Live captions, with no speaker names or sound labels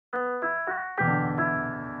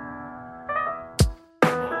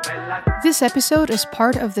This episode is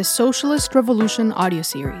part of the Socialist Revolution audio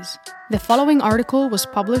series. The following article was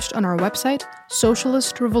published on our website,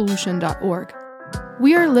 socialistrevolution.org.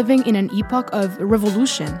 We are living in an epoch of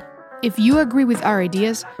revolution. If you agree with our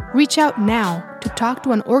ideas, reach out now to talk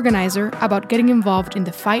to an organizer about getting involved in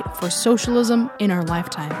the fight for socialism in our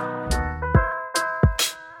lifetime.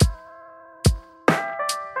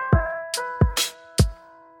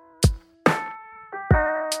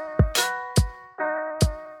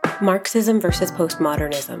 Marxism versus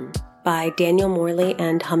Postmodernism by Daniel Morley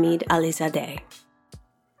and Hamid Alizadeh.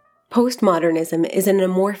 Postmodernism is an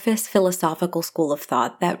amorphous philosophical school of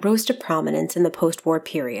thought that rose to prominence in the post-war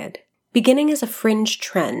period. Beginning as a fringe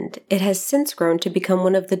trend, it has since grown to become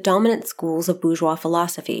one of the dominant schools of bourgeois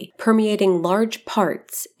philosophy, permeating large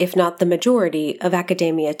parts, if not the majority, of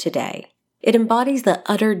academia today. It embodies the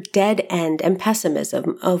utter dead end and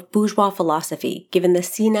pessimism of bourgeois philosophy, given the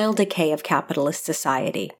senile decay of capitalist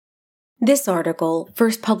society. This article,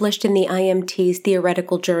 first published in the IMT's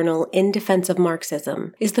theoretical journal In Defense of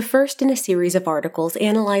Marxism, is the first in a series of articles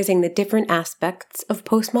analyzing the different aspects of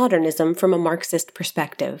postmodernism from a Marxist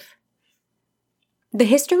perspective. The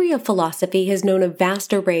history of philosophy has known a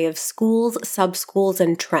vast array of schools, sub-schools,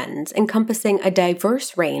 and trends, encompassing a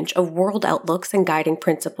diverse range of world outlooks and guiding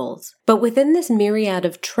principles. But within this myriad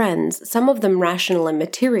of trends, some of them rational and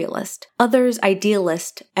materialist, others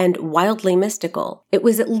idealist and wildly mystical, it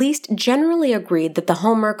was at least generally agreed that the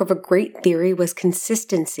hallmark of a great theory was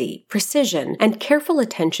consistency, precision, and careful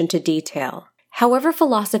attention to detail. However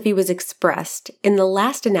philosophy was expressed, in the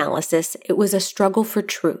last analysis, it was a struggle for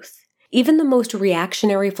truth. Even the most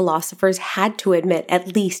reactionary philosophers had to admit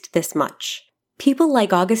at least this much. People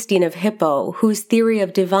like Augustine of Hippo, whose theory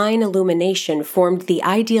of divine illumination formed the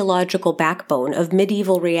ideological backbone of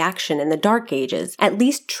medieval reaction in the Dark Ages, at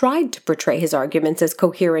least tried to portray his arguments as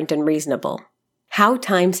coherent and reasonable. How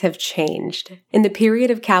times have changed. In the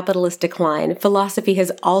period of capitalist decline, philosophy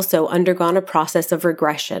has also undergone a process of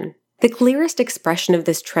regression. The clearest expression of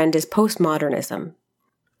this trend is postmodernism.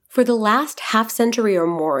 For the last half-century or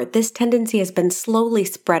more, this tendency has been slowly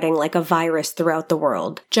spreading like a virus throughout the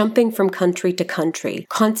world, jumping from country to country,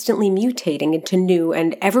 constantly mutating into new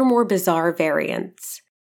and ever more bizarre variants.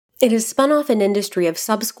 It has spun off an industry of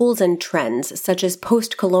sub-schools and trends such as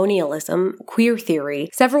post-colonialism, queer theory,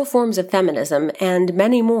 several forms of feminism, and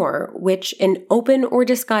many more, which, in open or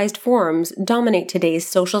disguised forms, dominate today's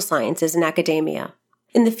social sciences and academia.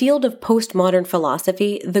 In the field of postmodern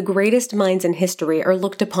philosophy, the greatest minds in history are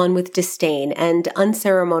looked upon with disdain and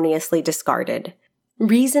unceremoniously discarded.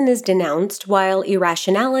 Reason is denounced, while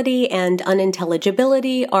irrationality and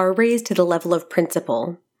unintelligibility are raised to the level of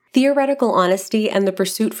principle. Theoretical honesty and the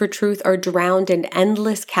pursuit for truth are drowned in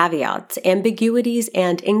endless caveats, ambiguities,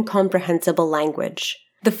 and incomprehensible language.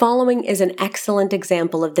 The following is an excellent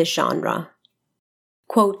example of this genre.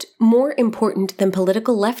 Quote, more important than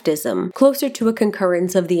political leftism, closer to a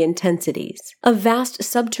concurrence of the intensities. A vast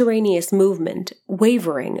subterraneous movement,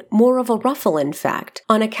 wavering, more of a ruffle in fact,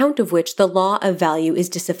 on account of which the law of value is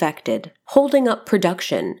disaffected. Holding up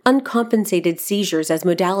production, uncompensated seizures as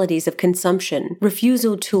modalities of consumption,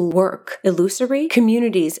 refusal to work, illusory,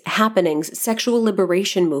 communities, happenings, sexual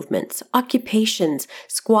liberation movements, occupations,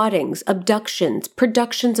 squattings, abductions,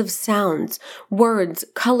 productions of sounds, words,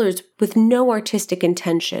 colors with no artistic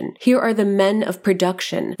intention. Here are the men of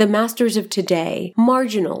production, the masters of today,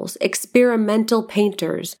 marginals, experimental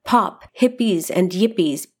painters, pop, hippies and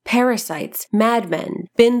yippies, parasites, madmen,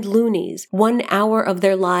 bind loonies. 1 hour of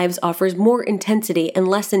their lives offers more intensity and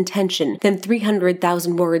less intention than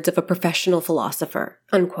 300,000 words of a professional philosopher.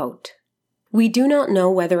 Unquote. We do not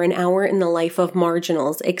know whether an hour in the life of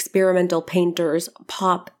marginals, experimental painters,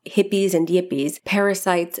 pop, hippies and yippies,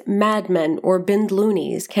 parasites, madmen, or bind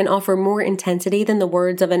loonies can offer more intensity than the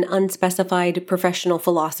words of an unspecified professional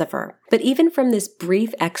philosopher. But even from this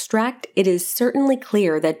brief extract, it is certainly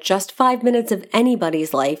clear that just 5 minutes of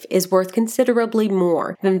anybody's life is worth considerably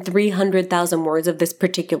more than 300,000 words of this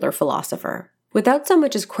particular philosopher. Without so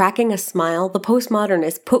much as cracking a smile, the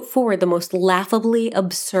postmodernists put forward the most laughably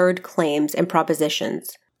absurd claims and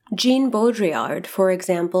propositions. Jean Baudrillard, for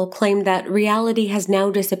example, claimed that reality has now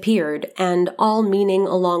disappeared, and all meaning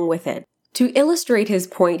along with it. To illustrate his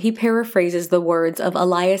point, he paraphrases the words of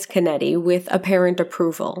Elias Canetti with apparent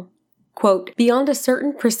approval. Quote, beyond a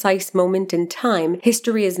certain precise moment in time,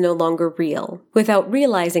 history is no longer real. Without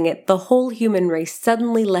realizing it, the whole human race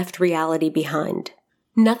suddenly left reality behind.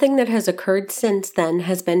 Nothing that has occurred since then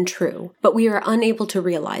has been true, but we are unable to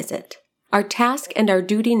realize it. Our task and our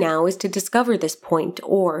duty now is to discover this point,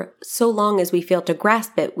 or, so long as we fail to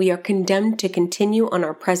grasp it, we are condemned to continue on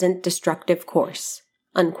our present destructive course.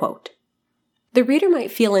 Unquote. The reader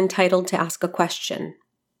might feel entitled to ask a question.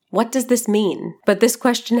 What does this mean? But this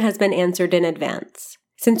question has been answered in advance.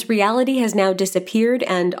 Since reality has now disappeared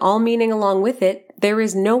and all meaning along with it, there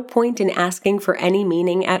is no point in asking for any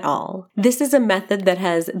meaning at all. This is a method that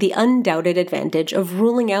has the undoubted advantage of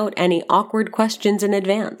ruling out any awkward questions in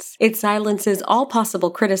advance. It silences all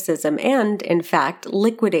possible criticism and, in fact,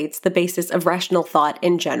 liquidates the basis of rational thought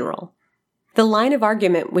in general. The line of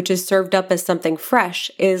argument which is served up as something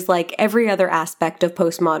fresh is like every other aspect of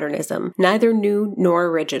postmodernism, neither new nor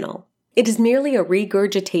original. It is merely a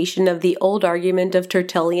regurgitation of the old argument of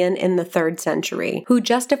Tertullian in the 3rd century, who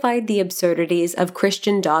justified the absurdities of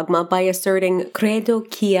Christian dogma by asserting credo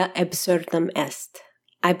quia absurdum est.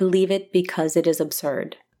 I believe it because it is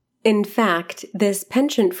absurd. In fact, this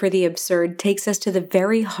penchant for the absurd takes us to the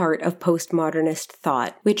very heart of postmodernist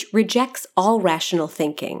thought, which rejects all rational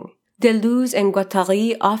thinking. Deleuze and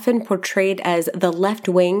Guattari, often portrayed as the left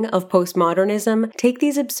wing of postmodernism, take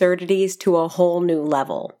these absurdities to a whole new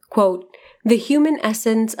level. Quote, "The human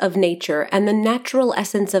essence of nature and the natural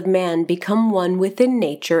essence of man become one within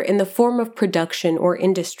nature in the form of production or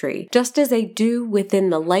industry, just as they do within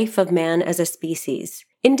the life of man as a species.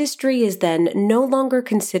 Industry is then no longer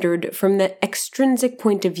considered from the extrinsic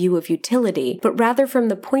point of view of utility, but rather from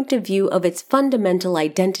the point of view of its fundamental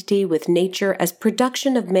identity with nature as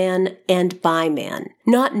production of man and by man.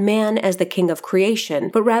 Not man as the king of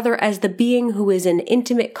creation, but rather as the being who is in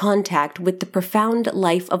intimate contact with the profound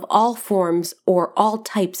life of all forms or all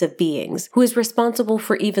types of beings, who is responsible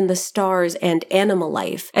for even the stars and animal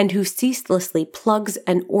life, and who ceaselessly plugs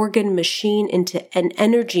an organ machine into an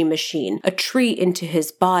energy machine, a tree into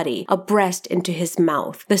his body, a breast into his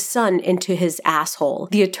mouth, the sun into his asshole,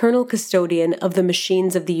 the eternal custodian of the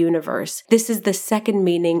machines of the universe. This is the second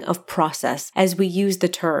meaning of process, as we use the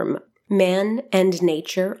term. Man and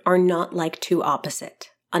nature are not like two opposite."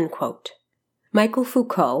 Unquote. Michael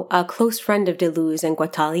Foucault, a close friend of Deleuze and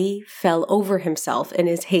Guattari, fell over himself in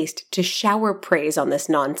his haste to shower praise on this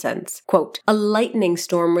nonsense. Quote, "A lightning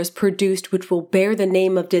storm was produced which will bear the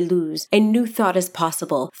name of Deleuze. A new thought is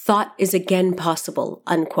possible. Thought is again possible."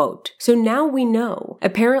 Unquote. So now we know.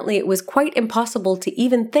 Apparently it was quite impossible to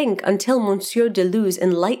even think until Monsieur Deleuze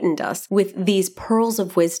enlightened us with these pearls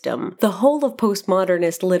of wisdom. The whole of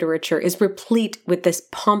postmodernist literature is replete with this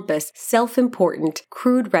pompous, self-important,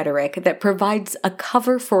 crude rhetoric that provides a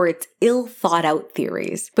cover for its ill-thought-out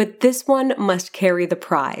theories. But this one must carry the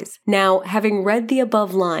prize. Now, having read the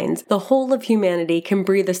above lines, the whole of humanity can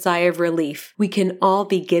breathe a sigh of relief. We can all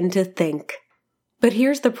begin to think. But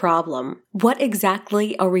here's the problem. What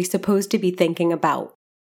exactly are we supposed to be thinking about?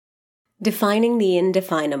 Defining the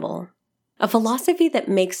indefinable. A philosophy that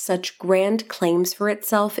makes such grand claims for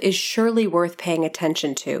itself is surely worth paying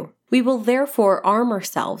attention to. We will therefore arm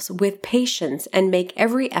ourselves with patience and make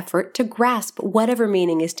every effort to grasp whatever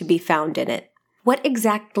meaning is to be found in it. What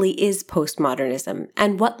exactly is postmodernism,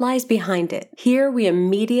 and what lies behind it? Here we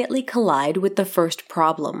immediately collide with the first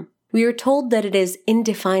problem. We are told that it is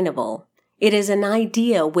indefinable. It is an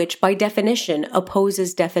idea which, by definition,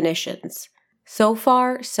 opposes definitions. So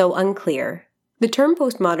far, so unclear. The term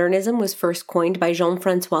postmodernism was first coined by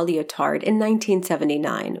Jean-François Lyotard in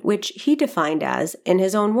 1979, which he defined as, in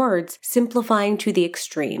his own words, simplifying to the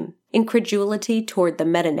extreme, incredulity toward the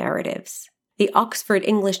meta-narratives. The Oxford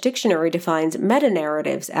English Dictionary defines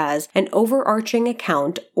meta-narratives as an overarching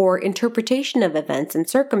account or interpretation of events and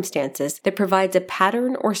circumstances that provides a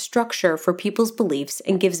pattern or structure for people's beliefs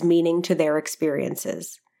and gives meaning to their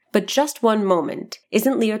experiences. But just one moment,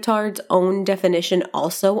 isn't Lyotard's own definition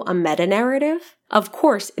also a meta-narrative? Of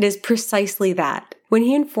course, it is precisely that. When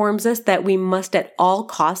he informs us that we must at all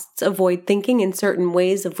costs avoid thinking in certain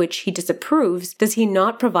ways of which he disapproves, does he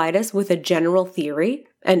not provide us with a general theory,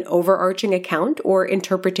 an overarching account or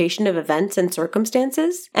interpretation of events and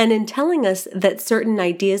circumstances? And in telling us that certain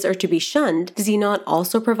ideas are to be shunned, does he not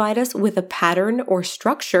also provide us with a pattern or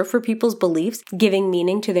structure for people's beliefs, giving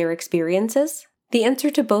meaning to their experiences? The answer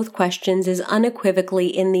to both questions is unequivocally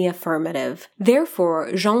in the affirmative.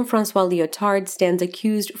 Therefore, Jean-François Lyotard stands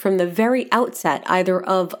accused from the very outset either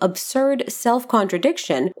of absurd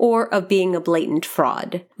self-contradiction or of being a blatant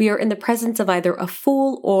fraud. We are in the presence of either a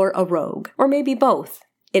fool or a rogue, or maybe both.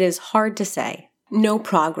 It is hard to say. No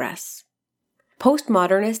progress.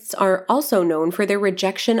 Postmodernists are also known for their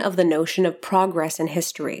rejection of the notion of progress in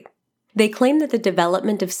history. They claim that the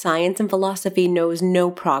development of science and philosophy knows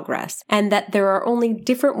no progress, and that there are only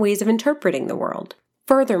different ways of interpreting the world.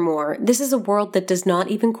 Furthermore, this is a world that does not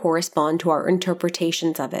even correspond to our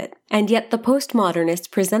interpretations of it. And yet the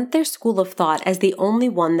postmodernists present their school of thought as the only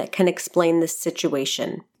one that can explain this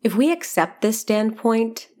situation. If we accept this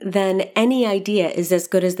standpoint, then any idea is as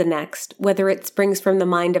good as the next, whether it springs from the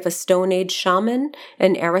mind of a Stone Age shaman,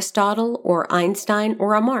 an Aristotle, or Einstein,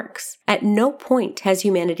 or a Marx. At no point has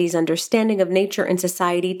humanity's understanding of nature and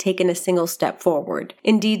society taken a single step forward.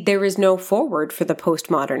 Indeed, there is no forward for the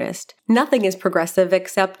postmodernist. Nothing is progressive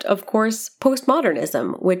except, of course,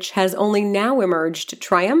 postmodernism, which has only now emerged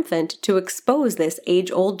triumphant to expose this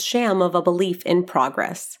age-old sham of a belief in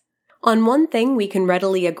progress. On one thing we can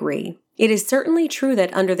readily agree. It is certainly true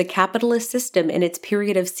that under the capitalist system in its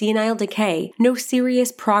period of senile decay, no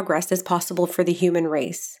serious progress is possible for the human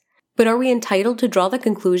race. But are we entitled to draw the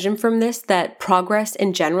conclusion from this that progress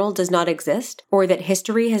in general does not exist, or that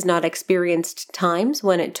history has not experienced times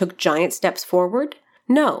when it took giant steps forward?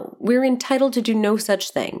 No, we're entitled to do no such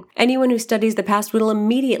thing. Anyone who studies the past will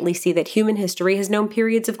immediately see that human history has known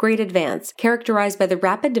periods of great advance, characterized by the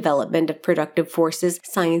rapid development of productive forces,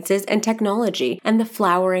 sciences, and technology, and the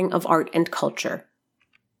flowering of art and culture.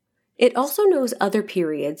 It also knows other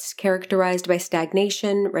periods characterized by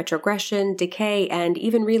stagnation, retrogression, decay, and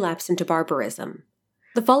even relapse into barbarism.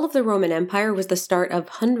 The fall of the Roman Empire was the start of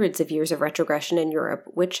hundreds of years of retrogression in Europe,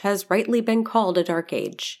 which has rightly been called a dark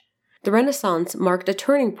age. The Renaissance marked a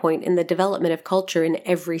turning point in the development of culture in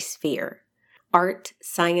every sphere. Art,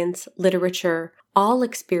 science, literature, all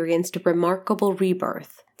experienced a remarkable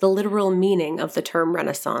rebirth, the literal meaning of the term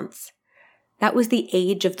Renaissance. That was the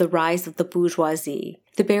age of the rise of the bourgeoisie,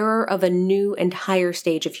 the bearer of a new and higher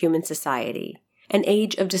stage of human society, an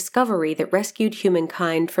age of discovery that rescued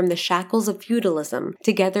humankind from the shackles of feudalism,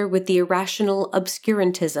 together with the irrational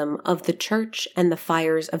obscurantism of the Church and the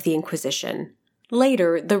fires of the Inquisition.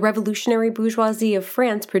 Later, the revolutionary bourgeoisie of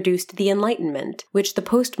France produced the Enlightenment, which the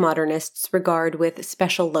postmodernists regard with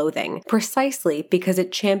special loathing, precisely because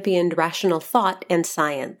it championed rational thought and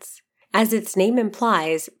science. As its name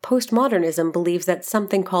implies, postmodernism believes that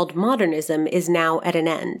something called modernism is now at an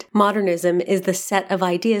end. Modernism is the set of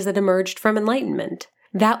ideas that emerged from Enlightenment.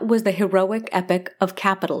 That was the heroic epoch of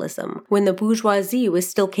capitalism, when the bourgeoisie was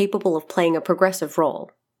still capable of playing a progressive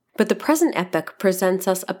role. But the present epoch presents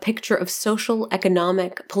us a picture of social,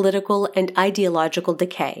 economic, political, and ideological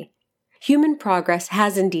decay. Human progress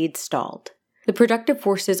has indeed stalled. The productive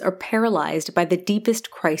forces are paralyzed by the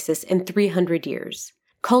deepest crisis in 300 years.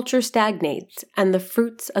 Culture stagnates, and the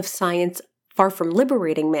fruits of science, far from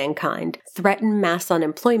liberating mankind, threaten mass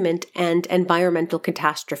unemployment and environmental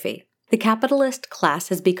catastrophe. The capitalist class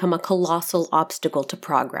has become a colossal obstacle to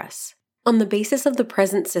progress. On the basis of the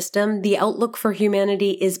present system, the outlook for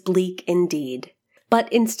humanity is bleak indeed.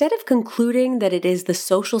 But instead of concluding that it is the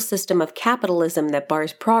social system of capitalism that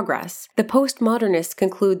bars progress, the postmodernists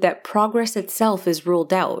conclude that progress itself is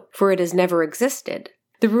ruled out, for it has never existed.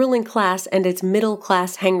 The ruling class and its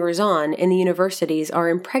middle-class hangers-on in the universities are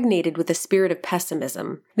impregnated with a spirit of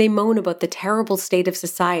pessimism. They moan about the terrible state of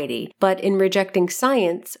society, but in rejecting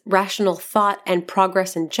science, rational thought, and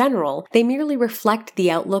progress in general, they merely reflect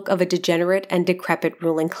the outlook of a degenerate and decrepit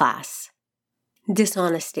ruling class.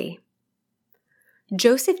 Dishonesty.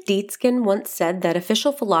 Joseph Dietzken once said that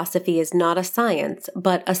official philosophy is not a science,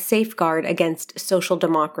 but a safeguard against social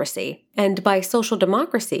democracy. And by social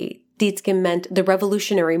democracy, Dietzken meant the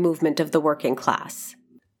revolutionary movement of the working class.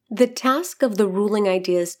 The task of the ruling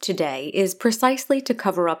ideas today is precisely to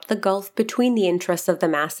cover up the gulf between the interests of the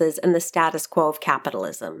masses and the status quo of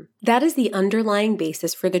capitalism. That is the underlying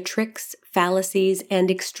basis for the tricks, fallacies,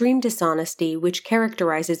 and extreme dishonesty which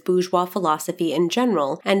characterizes bourgeois philosophy in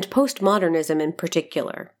general and postmodernism in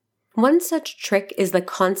particular. One such trick is the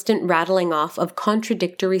constant rattling off of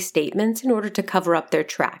contradictory statements in order to cover up their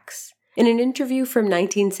tracks. In an interview from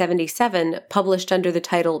 1977, published under the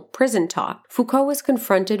title Prison Talk, Foucault was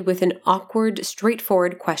confronted with an awkward,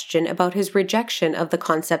 straightforward question about his rejection of the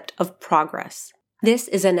concept of progress. This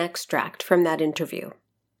is an extract from that interview.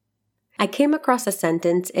 I came across a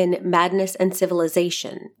sentence in Madness and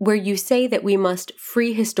Civilization, where you say that we must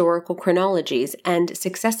free historical chronologies and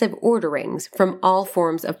successive orderings from all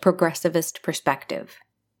forms of progressivist perspective.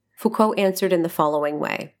 Foucault answered in the following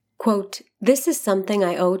way. Quote, "This is something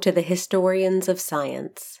I owe to the historians of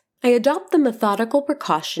science. I adopt the methodical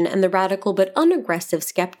precaution and the radical but unaggressive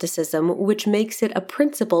skepticism which makes it a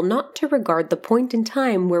principle not to regard the point in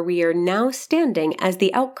time where we are now standing as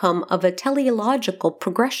the outcome of a teleological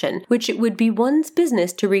progression which it would be one's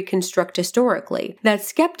business to reconstruct historically. That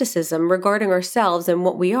skepticism regarding ourselves and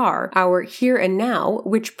what we are, our here and now,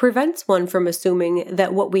 which prevents one from assuming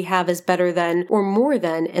that what we have is better than or more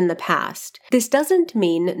than in the past. This doesn't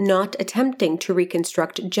mean not attempting to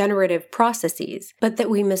reconstruct generative processes, but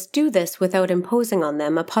that we must do this without imposing on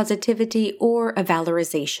them a positivity or a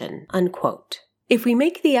valorization." Unquote. If we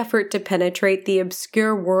make the effort to penetrate the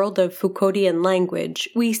obscure world of Foucauldian language,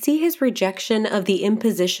 we see his rejection of the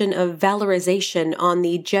imposition of valorization on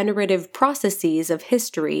the generative processes of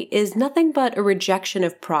history is nothing but a rejection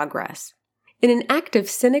of progress. In an act of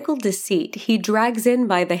cynical deceit, he drags in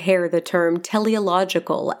by the hair the term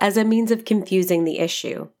teleological as a means of confusing the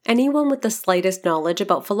issue. Anyone with the slightest knowledge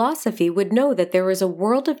about philosophy would know that there is a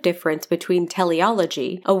world of difference between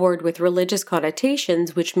teleology, a word with religious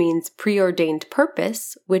connotations which means preordained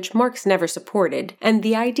purpose, which Marx never supported, and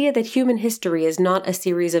the idea that human history is not a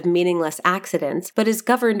series of meaningless accidents, but is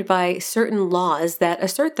governed by certain laws that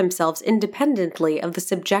assert themselves independently of the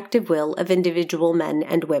subjective will of individual men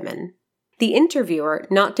and women. The interviewer,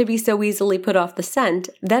 not to be so easily put off the scent,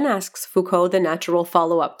 then asks Foucault the natural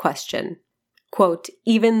follow-up question. Quote,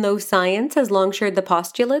 even though science has long shared the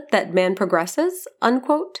postulate that man progresses?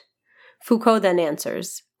 Unquote. Foucault then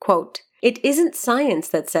answers, quote, it isn't science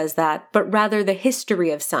that says that, but rather the history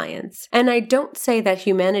of science. And I don't say that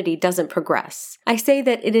humanity doesn't progress. I say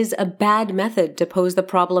that it is a bad method to pose the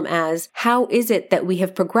problem as, how is it that we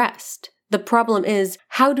have progressed? The problem is,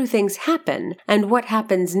 how do things happen, and what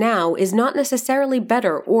happens now is not necessarily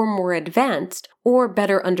better or more advanced or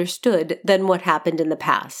better understood than what happened in the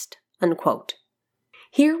past. Unquote.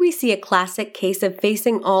 Here we see a classic case of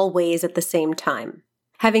facing all ways at the same time.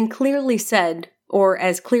 Having clearly said, or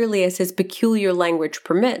as clearly as his peculiar language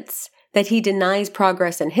permits, that he denies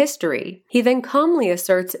progress in history, he then calmly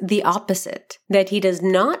asserts the opposite, that he does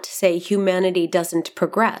not say humanity doesn't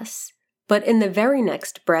progress. But in the very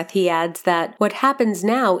next breath, he adds that what happens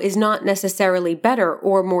now is not necessarily better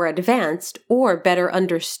or more advanced or better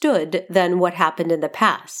understood than what happened in the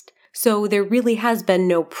past. So there really has been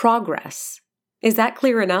no progress. Is that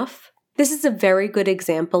clear enough? This is a very good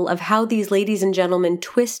example of how these ladies and gentlemen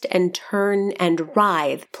twist and turn and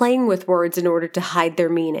writhe, playing with words in order to hide their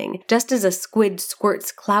meaning, just as a squid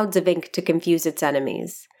squirts clouds of ink to confuse its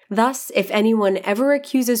enemies. Thus, if anyone ever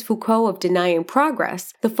accuses Foucault of denying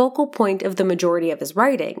progress, the focal point of the majority of his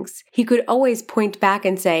writings, he could always point back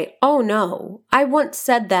and say, oh no, I once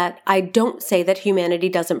said that, I don't say that humanity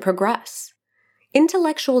doesn't progress.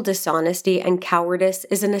 Intellectual dishonesty and cowardice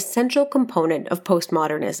is an essential component of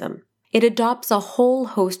postmodernism. It adopts a whole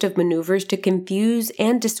host of maneuvers to confuse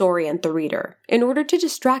and disorient the reader, in order to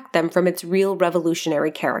distract them from its real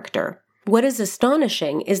revolutionary character. What is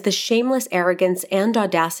astonishing is the shameless arrogance and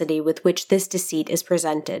audacity with which this deceit is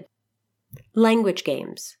presented. Language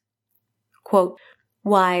games. Quote,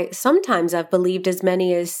 why, sometimes I've believed as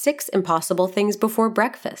many as 6 impossible things before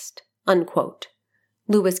breakfast. Unquote.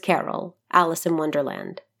 Lewis Carroll, Alice in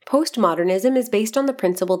Wonderland. Postmodernism is based on the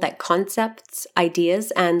principle that concepts,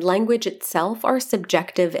 ideas, and language itself are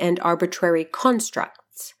subjective and arbitrary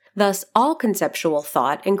constructs. Thus, all conceptual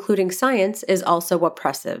thought, including science, is also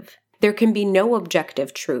oppressive. There can be no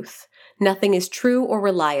objective truth. Nothing is true or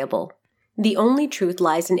reliable. The only truth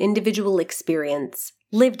lies in individual experience,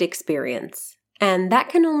 lived experience, and that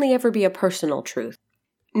can only ever be a personal truth.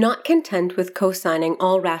 Not content with co-signing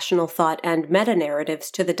all rational thought and meta-narratives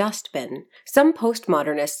to the dustbin, some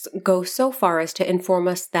postmodernists go so far as to inform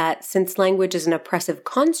us that since language is an oppressive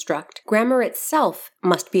construct, grammar itself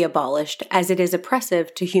must be abolished as it is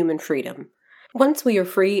oppressive to human freedom. Once we are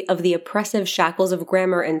free of the oppressive shackles of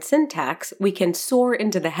grammar and syntax, we can soar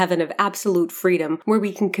into the heaven of absolute freedom where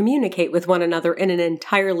we can communicate with one another in an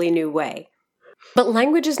entirely new way. But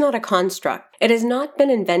language is not a construct. It has not been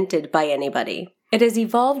invented by anybody. It has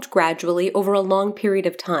evolved gradually over a long period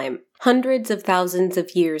of time, hundreds of thousands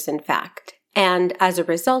of years in fact, and as a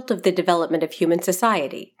result of the development of human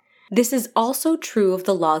society. This is also true of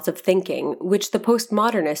the laws of thinking, which the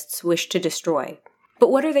postmodernists wish to destroy. But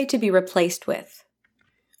what are they to be replaced with?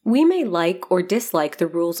 We may like or dislike the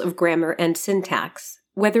rules of grammar and syntax,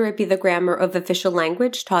 whether it be the grammar of official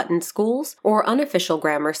language taught in schools or unofficial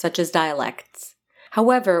grammar such as dialects.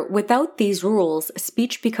 However, without these rules,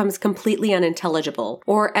 speech becomes completely unintelligible,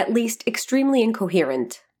 or at least extremely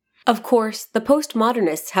incoherent. Of course, the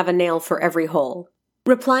postmodernists have a nail for every hole.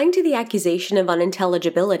 Replying to the accusation of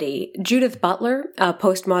unintelligibility, Judith Butler, a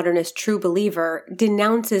postmodernist true believer,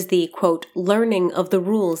 denounces the, quote, learning of the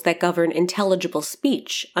rules that govern intelligible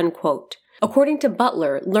speech, unquote. According to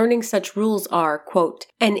Butler, learning such rules are, quote,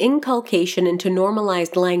 an inculcation into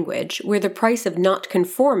normalized language where the price of not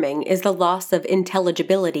conforming is the loss of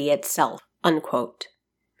intelligibility itself, unquote.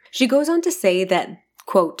 She goes on to say that,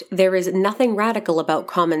 quote, there is nothing radical about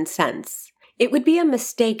common sense. It would be a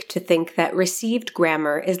mistake to think that received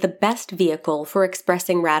grammar is the best vehicle for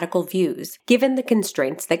expressing radical views, given the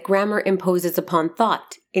constraints that grammar imposes upon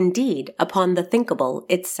thought, indeed, upon the thinkable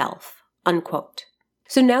itself, unquote.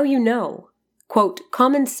 So now you know. Quote,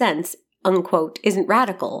 common sense unquote, isn't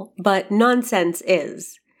radical, but nonsense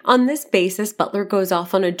is. On this basis, Butler goes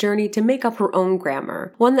off on a journey to make up her own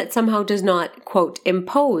grammar, one that somehow does not, quote,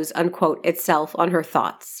 impose, unquote, itself on her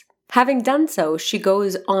thoughts. Having done so, she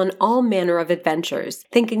goes on all manner of adventures,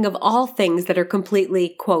 thinking of all things that are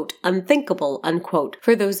completely, quote, unthinkable, unquote,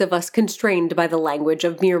 for those of us constrained by the language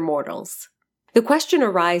of mere mortals. The question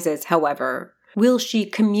arises, however, will she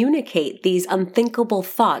communicate these unthinkable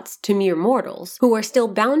thoughts to mere mortals, who are still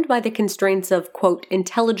bound by the constraints of, quote,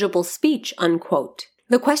 intelligible speech, unquote?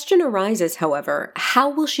 The question arises, however, how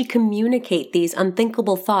will she communicate these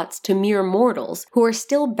unthinkable thoughts to mere mortals who are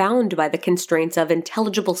still bound by the constraints of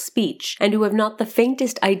intelligible speech and who have not the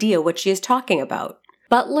faintest idea what she is talking about?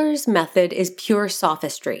 Butler's method is pure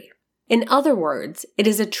sophistry. In other words, it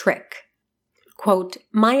is a trick. Quote,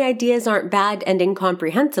 my ideas aren't bad and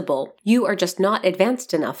incomprehensible, you are just not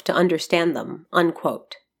advanced enough to understand them,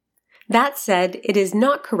 unquote. That said, it is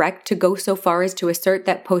not correct to go so far as to assert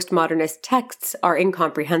that postmodernist texts are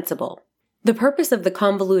incomprehensible. The purpose of the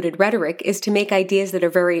convoluted rhetoric is to make ideas that are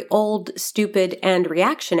very old, stupid, and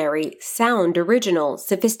reactionary sound original,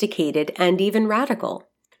 sophisticated, and even radical.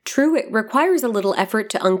 True, it requires a little effort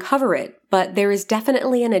to uncover it, but there is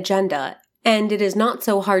definitely an agenda, and it is not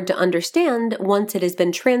so hard to understand once it has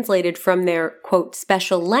been translated from their, quote,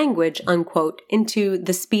 special language, unquote, into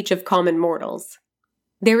the speech of common mortals.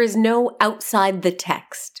 There is no outside the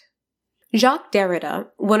text. Jacques Derrida,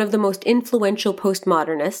 one of the most influential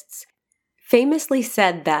postmodernists, famously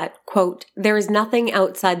said that, quote, there is nothing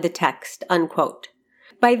outside the text, unquote.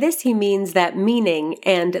 By this he means that meaning,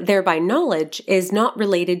 and thereby knowledge, is not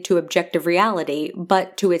related to objective reality,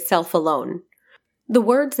 but to itself alone. The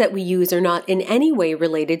words that we use are not in any way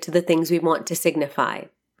related to the things we want to signify.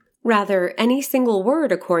 Rather, any single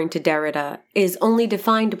word, according to Derrida, is only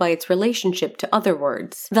defined by its relationship to other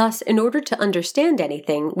words. Thus, in order to understand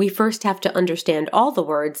anything, we first have to understand all the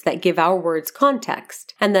words that give our words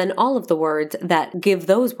context, and then all of the words that give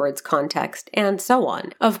those words context, and so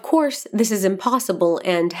on. Of course, this is impossible,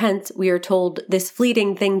 and hence we are told this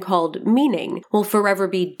fleeting thing called meaning will forever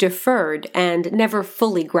be deferred and never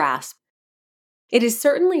fully grasped. It is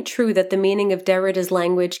certainly true that the meaning of Derrida's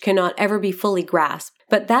language cannot ever be fully grasped,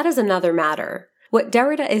 but that is another matter. What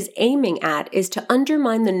Derrida is aiming at is to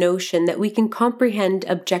undermine the notion that we can comprehend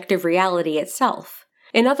objective reality itself.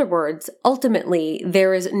 In other words, ultimately,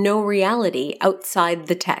 there is no reality outside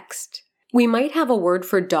the text. We might have a word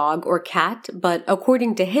for dog or cat, but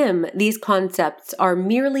according to him, these concepts are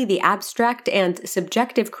merely the abstract and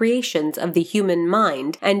subjective creations of the human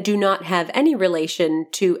mind and do not have any relation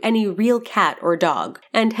to any real cat or dog,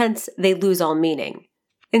 and hence they lose all meaning.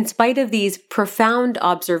 In spite of these profound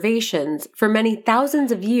observations, for many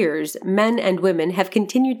thousands of years, men and women have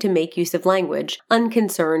continued to make use of language,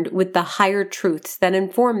 unconcerned with the higher truths that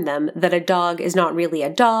inform them that a dog is not really a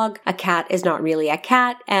dog, a cat is not really a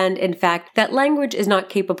cat, and, in fact, that language is not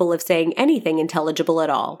capable of saying anything intelligible at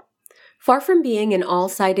all. Far from being an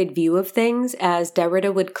all-sided view of things, as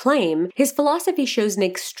Derrida would claim, his philosophy shows an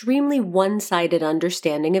extremely one-sided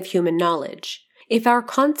understanding of human knowledge. If our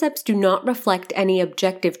concepts do not reflect any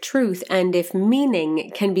objective truth, and if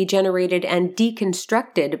meaning can be generated and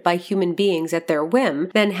deconstructed by human beings at their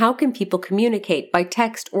whim, then how can people communicate by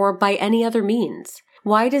text or by any other means?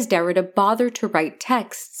 Why does Derrida bother to write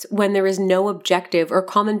texts when there is no objective or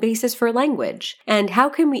common basis for language? And how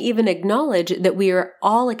can we even acknowledge that we are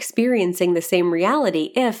all experiencing the same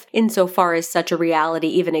reality if, insofar as such a reality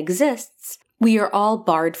even exists, we are all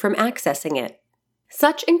barred from accessing it?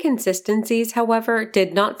 Such inconsistencies, however,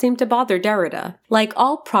 did not seem to bother Derrida. Like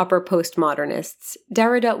all proper postmodernists,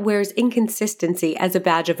 Derrida wears inconsistency as a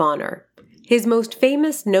badge of honor. His most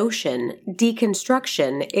famous notion,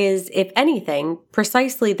 deconstruction, is, if anything,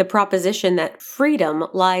 precisely the proposition that freedom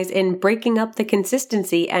lies in breaking up the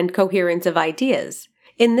consistency and coherence of ideas.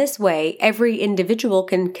 In this way, every individual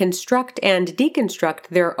can construct and deconstruct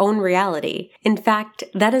their own reality. In fact,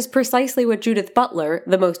 that is precisely what Judith Butler,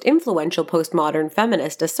 the most influential postmodern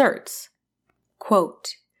feminist, asserts. Quote,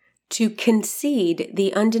 to concede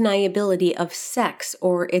the undeniability of sex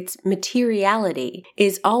or its materiality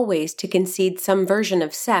is always to concede some version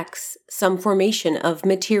of sex, some formation of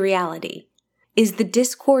materiality. Is the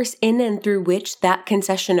discourse in and through which that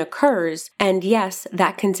concession occurs, and yes,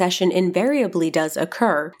 that concession invariably does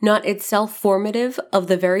occur, not itself formative of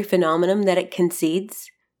the very phenomenon that it concedes?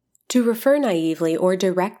 To refer naively or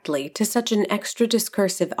directly to such an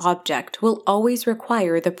extra-discursive object will always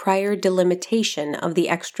require the prior delimitation of the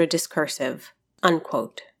extra-discursive.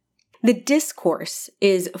 Unquote. The discourse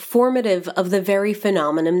is formative of the very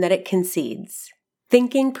phenomenon that it concedes.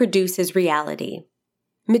 Thinking produces reality.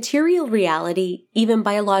 Material reality, even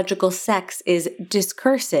biological sex, is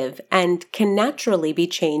discursive and can naturally be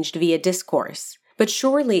changed via discourse. But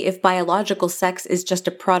surely if biological sex is just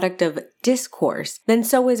a product of discourse, then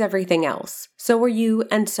so is everything else. So are you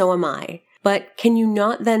and so am I. But can you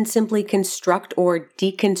not then simply construct or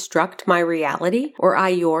deconstruct my reality, or I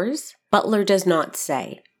yours? Butler does not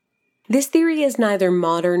say. This theory is neither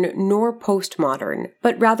modern nor postmodern,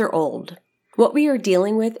 but rather old. What we are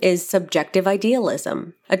dealing with is subjective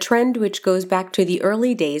idealism, a trend which goes back to the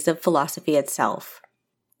early days of philosophy itself.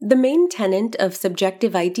 The main tenet of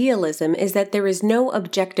subjective idealism is that there is no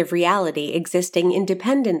objective reality existing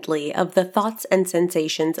independently of the thoughts and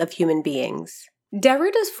sensations of human beings.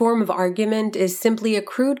 Derrida's form of argument is simply a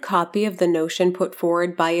crude copy of the notion put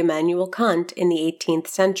forward by Immanuel Kant in the 18th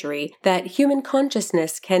century that human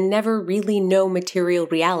consciousness can never really know material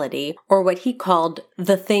reality, or what he called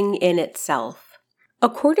the thing in itself.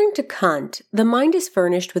 According to Kant, the mind is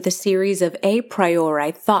furnished with a series of a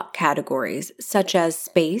priori thought categories, such as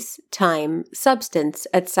space, time, substance,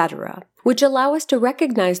 etc., which allow us to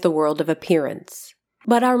recognize the world of appearance.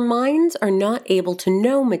 But our minds are not able to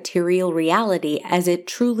know material reality as it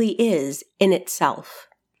truly is in itself.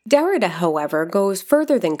 Derrida, however, goes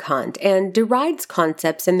further than Kant and derides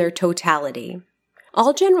concepts in their totality.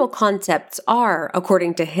 All general concepts are,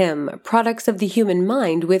 according to him, products of the human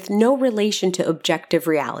mind with no relation to objective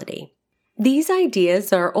reality. These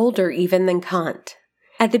ideas are older even than Kant.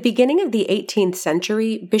 At the beginning of the 18th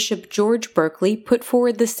century, Bishop George Berkeley put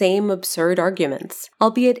forward the same absurd arguments,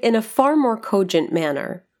 albeit in a far more cogent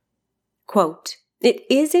manner. Quote, "It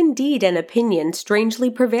is indeed an opinion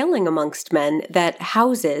strangely prevailing amongst men that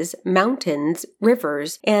houses, mountains,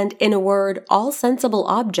 rivers, and, in a word, all sensible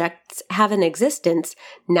objects have an existence,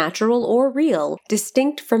 natural or real,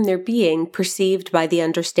 distinct from their being perceived by the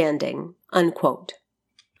understanding." Unquote.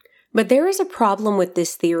 But there is a problem with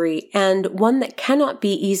this theory, and one that cannot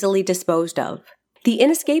be easily disposed of. The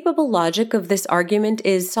inescapable logic of this argument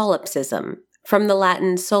is solipsism, from the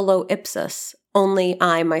Latin solo ipsus, only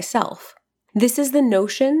I myself. This is the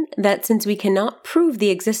notion that since we cannot prove the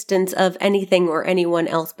existence of anything or anyone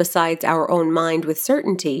else besides our own mind with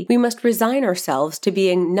certainty, we must resign ourselves to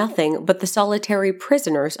being nothing but the solitary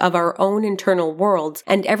prisoners of our own internal worlds,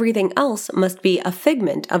 and everything else must be a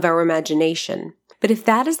figment of our imagination. But if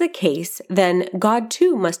that is the case, then God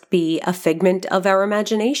too must be a figment of our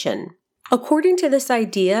imagination. According to this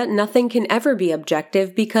idea, nothing can ever be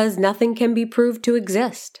objective because nothing can be proved to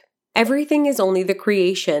exist. Everything is only the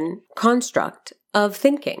creation, construct, of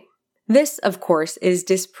thinking. This, of course, is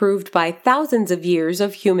disproved by thousands of years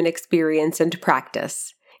of human experience and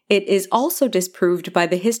practice. It is also disproved by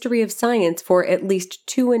the history of science for at least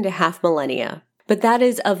 2.5 millennia. But that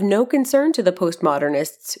is of no concern to the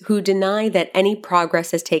postmodernists who deny that any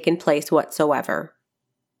progress has taken place whatsoever.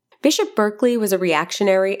 Bishop Berkeley was a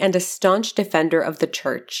reactionary and a staunch defender of the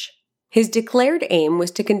Church. His declared aim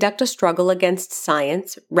was to conduct a struggle against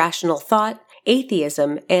science, rational thought,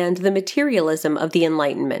 atheism, and the materialism of the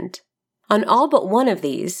Enlightenment. On all but one of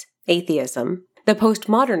these, atheism, the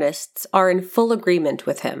postmodernists are in full agreement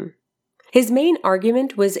with him. His main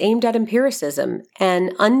argument was aimed at empiricism,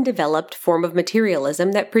 an undeveloped form of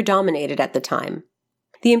materialism that predominated at the time.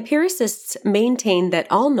 The empiricists maintained that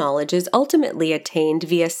all knowledge is ultimately attained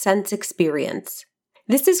via sense experience.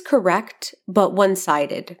 This is correct, but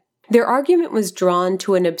one-sided. Their argument was drawn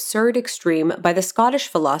to an absurd extreme by the Scottish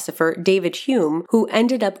philosopher David Hume, who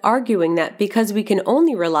ended up arguing that because we can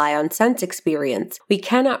only rely on sense experience, we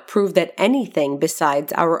cannot prove that anything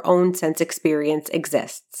besides our own sense experience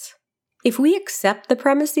exists. If we accept the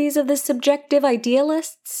premises of the subjective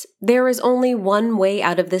idealists, there is only one way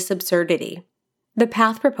out of this absurdity: the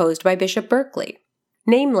path proposed by Bishop Berkeley.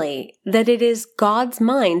 Namely, that it is God's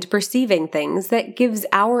mind perceiving things that gives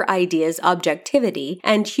our ideas objectivity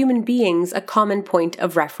and human beings a common point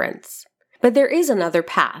of reference. But there is another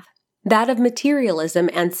path, that of materialism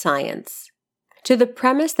and science. To the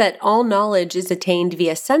premise that all knowledge is attained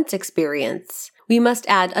via sense experience, we must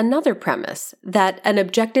add another premise, that an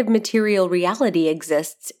objective material reality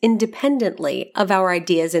exists independently of our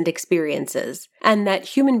ideas and experiences, and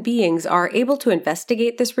that human beings are able to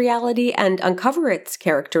investigate this reality and uncover its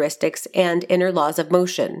characteristics and inner laws of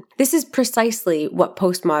motion. This is precisely what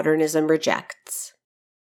postmodernism rejects.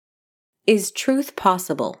 Is truth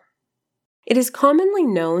possible? It is commonly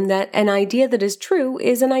known that an idea that is true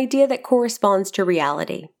is an idea that corresponds to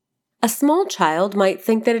reality. A small child might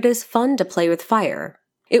think that it is fun to play with fire.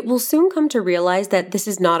 It will soon come to realize that this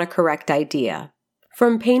is not a correct idea.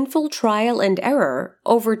 From painful trial and error,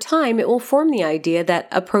 over time it will form the idea that,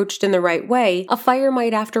 approached in the right way, a fire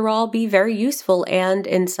might after all be very useful and,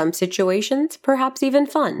 in some situations, perhaps even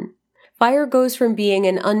fun. Fire goes from being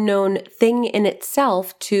an unknown thing in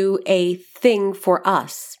itself to a thing for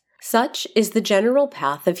us. Such is the general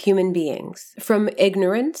path of human beings, from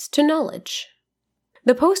ignorance to knowledge.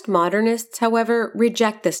 The postmodernists, however,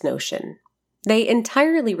 reject this notion. They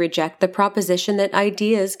entirely reject the proposition that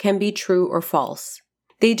ideas can be true or false.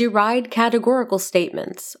 They deride categorical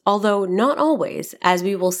statements, although not always, as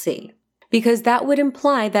we will see, because that would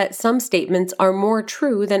imply that some statements are more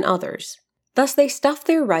true than others. Thus, they stuff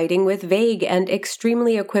their writing with vague and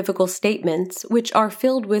extremely equivocal statements, which are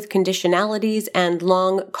filled with conditionalities and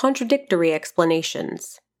long, contradictory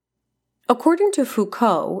explanations. According to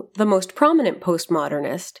Foucault, the most prominent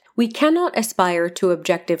postmodernist, we cannot aspire to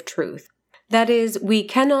objective truth. That is, we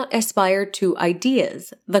cannot aspire to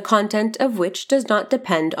ideas, the content of which does not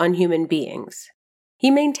depend on human beings.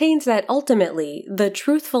 He maintains that ultimately, the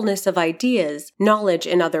truthfulness of ideas, knowledge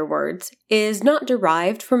in other words, is not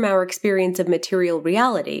derived from our experience of material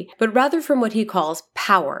reality, but rather from what he calls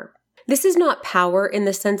power. This is not power in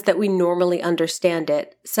the sense that we normally understand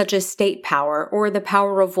it, such as state power or the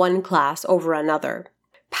power of one class over another.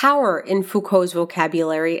 Power in Foucault's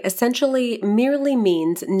vocabulary essentially merely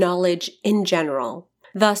means knowledge in general.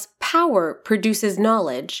 Thus, power produces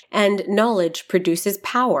knowledge, and knowledge produces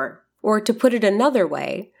power. Or to put it another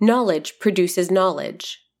way, knowledge produces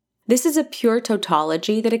knowledge. This is a pure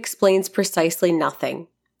tautology that explains precisely nothing.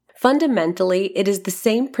 Fundamentally, it is the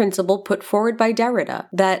same principle put forward by Derrida,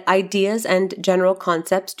 that ideas and general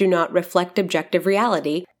concepts do not reflect objective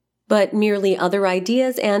reality, but merely other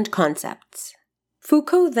ideas and concepts.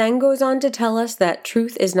 Foucault then goes on to tell us that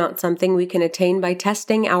truth is not something we can attain by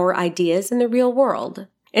testing our ideas in the real world.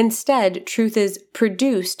 Instead, truth is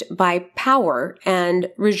produced by power, and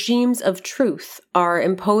regimes of truth are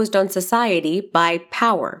imposed on society by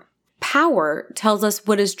power. Power tells us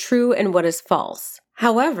what is true and what is false.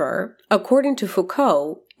 However, according to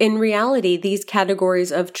Foucault, in reality these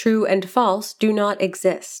categories of true and false do not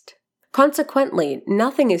exist. Consequently,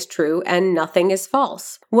 nothing is true and nothing is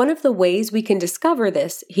false. One of the ways we can discover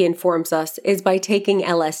this, he informs us, is by taking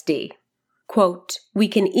LSD. Quote, "We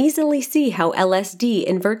can easily see how LSD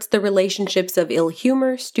inverts the relationships of ill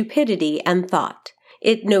humor, stupidity, and thought.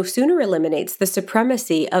 It no sooner eliminates the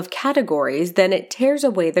supremacy of categories than it tears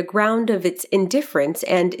away the ground of its indifference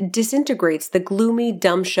and disintegrates the gloomy,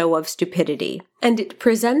 dumb show of stupidity. And it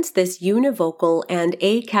presents this univocal and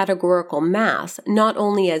acategorical mass not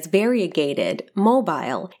only as variegated,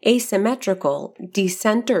 mobile, asymmetrical,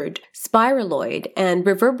 decentered, spiraloid, and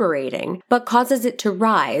reverberating, but causes it to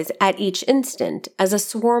rise at each instant as a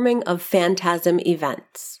swarming of phantasm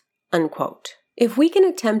events." Unquote. If we can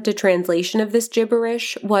attempt a translation of this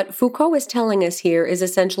gibberish, what Foucault is telling us here is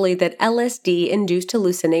essentially that LSD-induced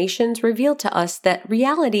hallucinations reveal to us that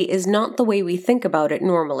reality is not the way we think about it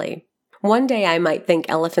normally. One day I might think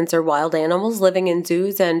elephants are wild animals living in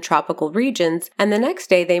zoos and tropical regions, and the next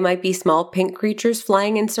day they might be small pink creatures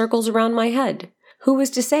flying in circles around my head. Who is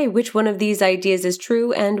to say which one of these ideas is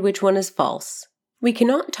true and which one is false? We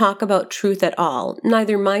cannot talk about truth at all,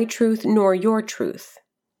 neither my truth nor your truth.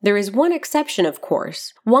 There is one exception, of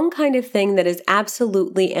course, one kind of thing that is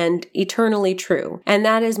absolutely and eternally true, and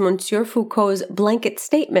that is Monsieur Foucault's blanket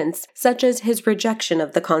statements, such as his rejection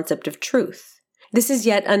of the concept of truth. This is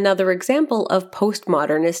yet another example of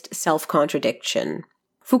postmodernist self-contradiction.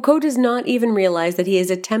 Foucault does not even realize that he is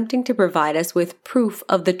attempting to provide us with proof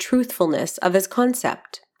of the truthfulness of his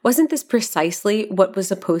concept. Wasn't this precisely what was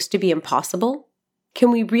supposed to be impossible? Can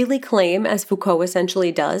we really claim, as Foucault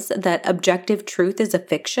essentially does, that objective truth is a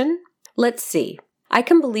fiction? Let's see. I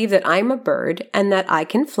can believe that I'm a bird and that I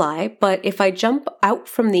can fly, but if I jump out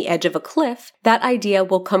from the edge of a cliff, that idea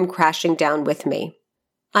will come crashing down with me.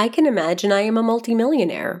 I can imagine I am a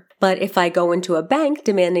multimillionaire, but if I go into a bank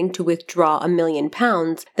demanding to withdraw £1 million,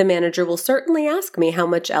 the manager will certainly ask me how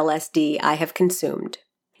much LSD I have consumed.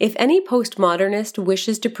 If any postmodernist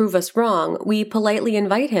wishes to prove us wrong, we politely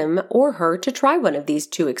invite him or her to try one of these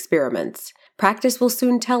two experiments. Practice will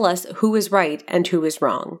soon tell us who is right and who is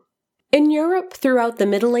wrong. In Europe, throughout the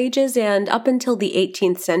Middle Ages and up until the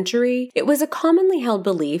 18th century, it was a commonly held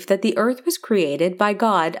belief that the earth was created by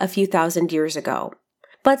God a few thousand years ago.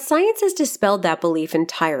 But science has dispelled that belief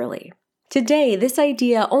entirely. Today, this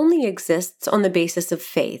idea only exists on the basis of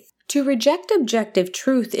faith. To reject objective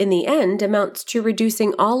truth in the end amounts to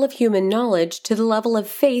reducing all of human knowledge to the level of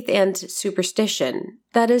faith and superstition.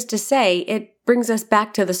 That is to say, it brings us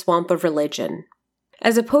back to the swamp of religion.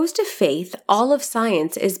 As opposed to faith, all of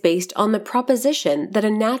science is based on the proposition that a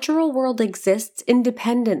natural world exists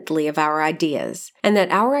independently of our ideas, and that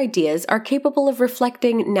our ideas are capable of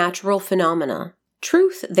reflecting natural phenomena.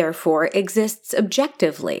 Truth, therefore, exists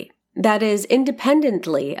objectively, that is,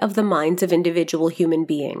 independently of the minds of individual human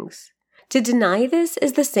beings. To deny this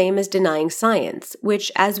is the same as denying science,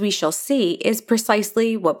 which, as we shall see, is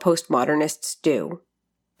precisely what postmodernists do.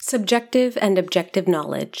 Subjective and objective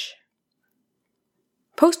knowledge.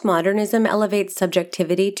 Postmodernism elevates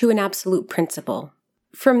subjectivity to an absolute principle.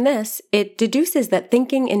 From this, it deduces that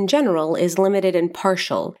thinking in general is limited and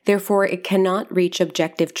partial, therefore it cannot reach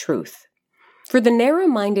objective truth. For the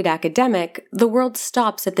narrow-minded academic, the world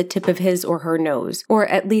stops at the tip of his or her nose, or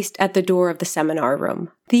at least at the door of the seminar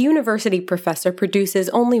room. The university professor produces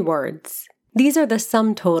only words. These are the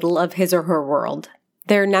sum total of his or her world,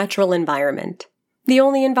 their natural environment, the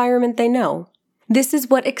only environment they know. This is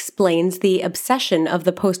what explains the obsession of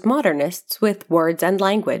the postmodernists with words and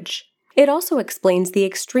language. It also explains the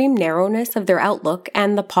extreme narrowness of their outlook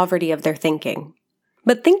and the poverty of their thinking.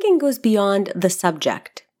 But thinking goes beyond the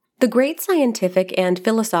subject. The great scientific and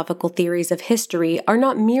philosophical theories of history are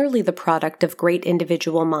not merely the product of great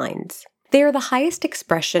individual minds. They are the highest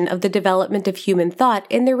expression of the development of human thought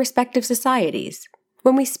in their respective societies.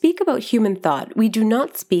 When we speak about human thought, we do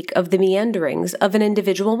not speak of the meanderings of an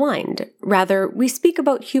individual mind. Rather, we speak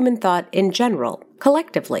about human thought in general,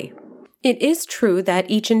 collectively. It is true that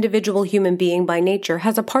each individual human being by nature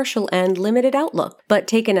has a partial and limited outlook, but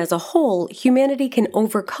taken as a whole, humanity can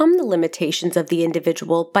overcome the limitations of the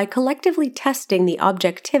individual by collectively testing the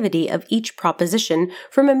objectivity of each proposition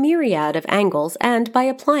from a myriad of angles and by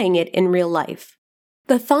applying it in real life.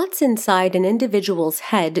 The thoughts inside an individual's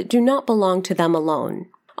head do not belong to them alone.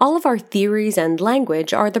 All of our theories and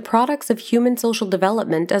language are the products of human social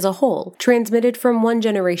development as a whole, transmitted from one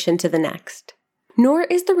generation to the next. Nor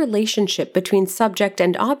is the relationship between subject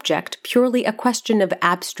and object purely a question of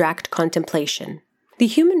abstract contemplation. The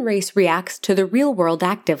human race reacts to the real world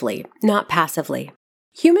actively, not passively.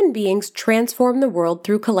 Human beings transform the world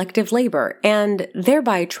through collective labor, and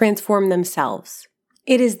thereby transform themselves.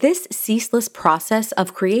 It is this ceaseless process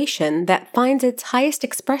of creation that finds its highest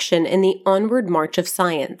expression in the onward march of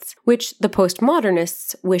science, which the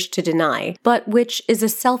postmodernists wish to deny, but which is a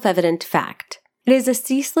self-evident fact. It is a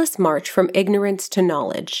ceaseless march from ignorance to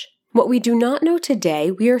knowledge. What we do not know today,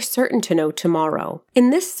 we are certain to know tomorrow. In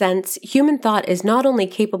this sense, human thought is not only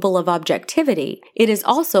capable of objectivity, it is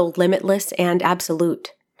also limitless and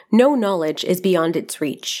absolute. No knowledge is beyond its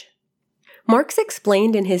reach. Marx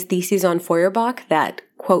explained in his theses on Feuerbach that,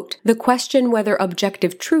 quote, "The question whether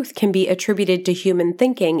objective truth can be attributed to human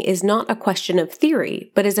thinking is not a question of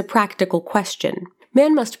theory, but is a practical question.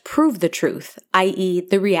 Man must prove the truth, i.e.,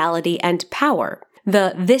 the reality and power,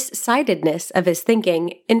 the this-sidedness of his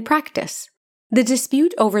thinking, in practice. The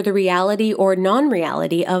dispute over the reality or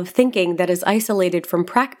non-reality of thinking that is isolated from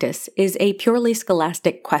practice is a purely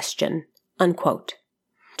scholastic question." Unquote.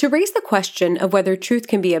 To raise the question of whether truth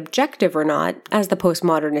can be objective or not, as the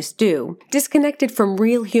postmodernists do, disconnected from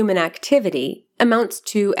real human activity, amounts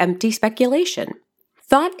to empty speculation.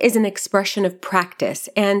 Thought is an expression of practice,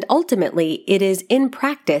 and ultimately, it is in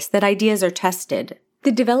practice that ideas are tested.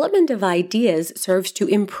 The development of ideas serves to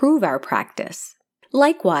improve our practice.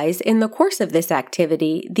 Likewise, in the course of this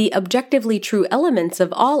activity, the objectively true elements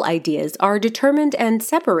of all ideas are determined and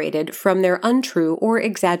separated from their untrue or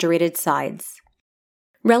exaggerated sides.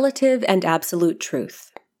 Relative and absolute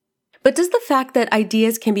truth. But does the fact that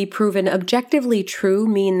ideas can be proven objectively true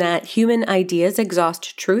mean that human ideas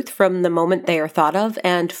exhaust truth from the moment they are thought of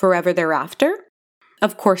and forever thereafter?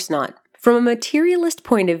 Of course not. From a materialist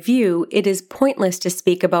point of view, it is pointless to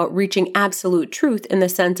speak about reaching absolute truth in the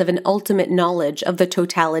sense of an ultimate knowledge of the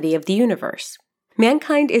totality of the universe.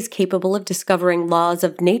 Mankind is capable of discovering laws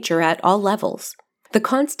of nature at all levels. The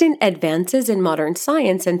constant advances in modern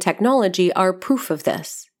science and technology are proof of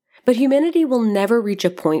this. But humanity will never reach a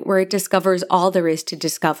point where it discovers all there is to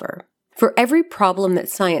discover. For every problem that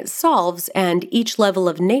science solves and each level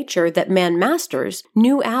of nature that man masters,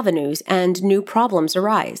 new avenues and new problems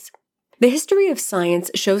arise. The history of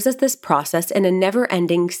science shows us this process in a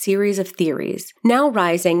never-ending series of theories, now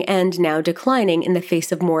rising and now declining in the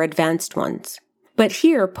face of more advanced ones. But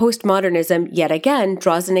here, postmodernism yet again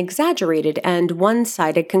draws an exaggerated and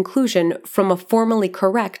one-sided conclusion from a formally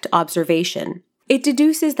correct observation. It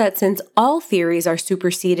deduces that since all theories are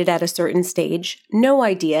superseded at a certain stage, no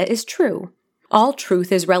idea is true. All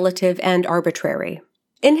truth is relative and arbitrary.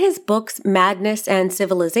 In his books Madness and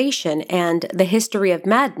Civilization and The History of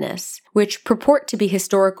Madness, which purport to be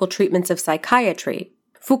historical treatments of psychiatry,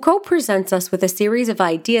 Foucault presents us with a series of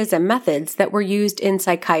ideas and methods that were used in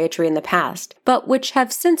psychiatry in the past, but which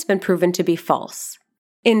have since been proven to be false.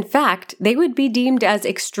 In fact, they would be deemed as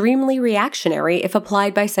extremely reactionary if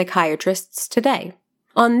applied by psychiatrists today.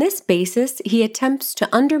 On this basis, he attempts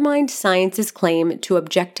to undermine science's claim to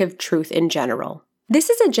objective truth in general.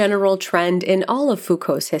 This is a general trend in all of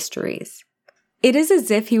Foucault's histories. It is as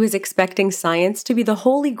if he was expecting science to be the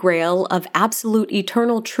holy grail of absolute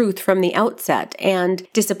eternal truth from the outset, and,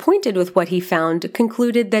 disappointed with what he found,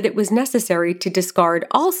 concluded that it was necessary to discard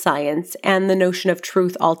all science and the notion of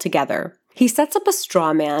truth altogether. He sets up a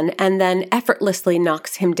straw man and then effortlessly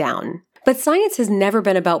knocks him down. But science has never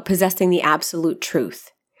been about possessing the absolute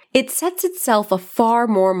truth. It sets itself a far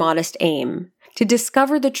more modest aim: to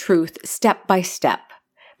discover the truth step by step,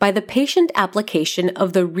 by the patient application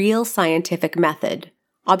of the real scientific method,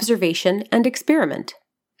 observation and experiment.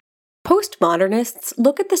 Postmodernists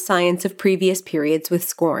look at the science of previous periods with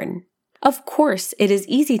scorn. Of course, it is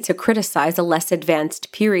easy to criticize a less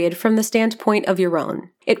advanced period from the standpoint of your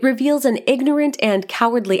own. It reveals an ignorant and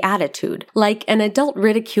cowardly attitude, like an adult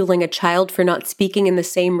ridiculing a child for not speaking in the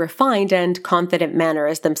same refined and confident manner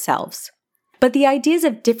as themselves. But the ideas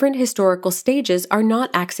of different historical stages are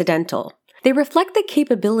not accidental. They reflect the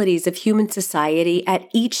capabilities of human society at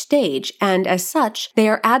each stage, and as such, they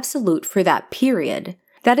are absolute for that period.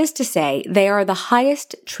 That is to say, they are the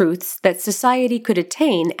highest truths that society could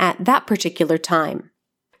attain at that particular time.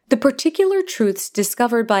 The particular truths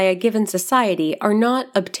discovered by a given society are not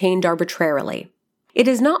obtained arbitrarily. It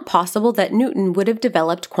is not possible that Newton would have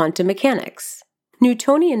developed quantum mechanics.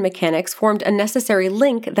 Newtonian mechanics formed a necessary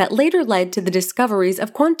link that later led to the discoveries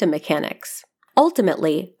of quantum mechanics.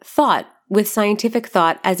 Ultimately, thought, with scientific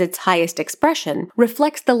thought as its highest expression,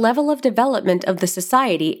 reflects the level of development of the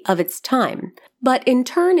society of its time. But in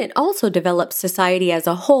turn, it also develops society as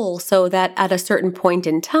a whole so that at a certain point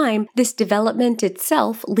in time, this development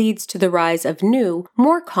itself leads to the rise of new,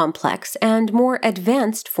 more complex, and more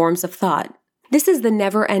advanced forms of thought. This is the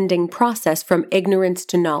never-ending process from ignorance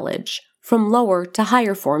to knowledge, from lower to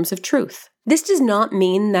higher forms of truth. This does not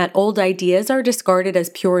mean that old ideas are discarded as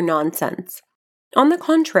pure nonsense. On the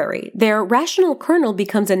contrary, their rational kernel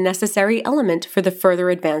becomes a necessary element for the further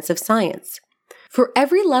advance of science. For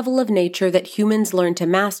every level of nature that humans learn to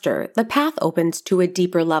master, the path opens to a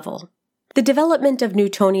deeper level. The development of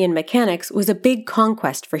Newtonian mechanics was a big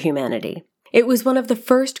conquest for humanity. It was one of the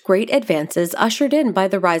first great advances ushered in by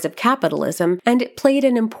the rise of capitalism, and it played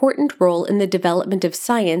an important role in the development of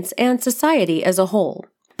science and society as a whole.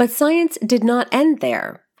 But science did not end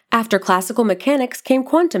there. After classical mechanics came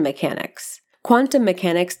quantum mechanics. Quantum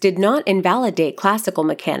mechanics did not invalidate classical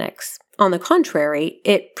mechanics. On the contrary,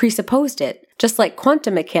 it presupposed it, just like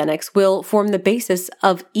quantum mechanics will form the basis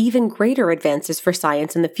of even greater advances for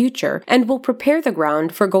science in the future and will prepare the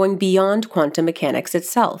ground for going beyond quantum mechanics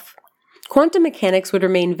itself. Quantum mechanics would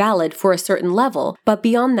remain valid for a certain level, but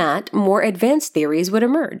beyond that, more advanced theories would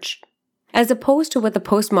emerge. As opposed to what the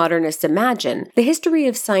postmodernists imagine, the history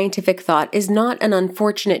of scientific thought is not an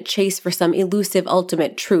unfortunate chase for some elusive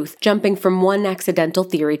ultimate truth, jumping from one accidental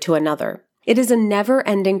theory to another. It is a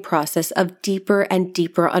never-ending process of deeper and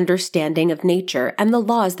deeper understanding of nature and the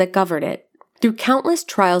laws that govern it. Through countless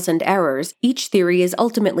trials and errors, each theory is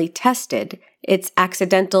ultimately tested, its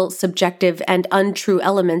accidental, subjective, and untrue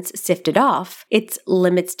elements sifted off, its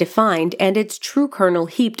limits defined, and its true kernel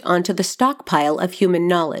heaped onto the stockpile of human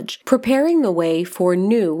knowledge, preparing the way for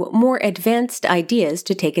new, more advanced ideas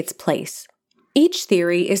to take its place. Each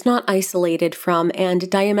theory is not isolated from and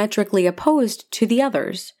diametrically opposed to the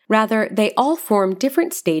others. Rather, they all form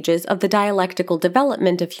different stages of the dialectical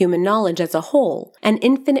development of human knowledge as a whole, an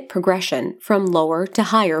infinite progression from lower to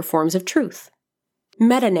higher forms of truth.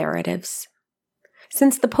 Meta-narratives.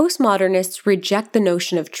 Since the postmodernists reject the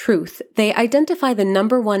notion of truth, they identify the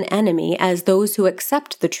number one enemy as those who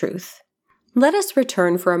accept the truth. Let us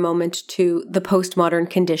return for a moment to the postmodern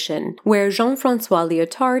condition, where Jean-François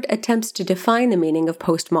Lyotard attempts to define the meaning of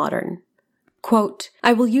postmodern. Quote,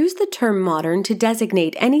 "I will use the term modern to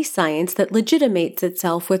designate any science that legitimates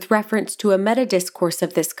itself with reference to a meta-discourse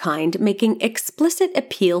of this kind, making explicit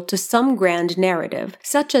appeal to some grand narrative,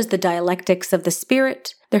 such as the dialectics of the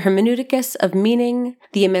spirit, the hermeneuticus of meaning,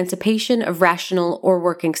 the emancipation of rational or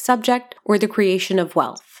working subject, or the creation of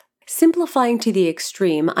wealth. Simplifying to the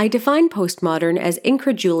extreme, I define postmodern as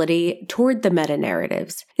incredulity toward the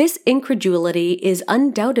meta-narratives. This incredulity is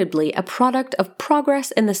undoubtedly a product of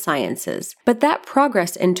progress in the sciences, but that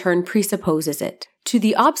progress in turn presupposes it. To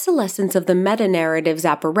the obsolescence of the meta-narrative's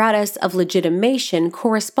apparatus of legitimation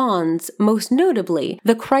corresponds, most notably,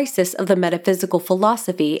 the crisis of the metaphysical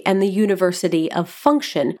philosophy and the university of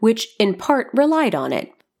function, which in part relied on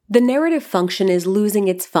it. The narrative function is losing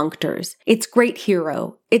its functors, its great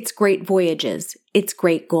hero, its great voyages, its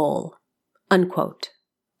great goal." Unquote.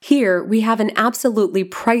 Here, we have an absolutely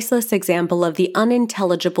priceless example of the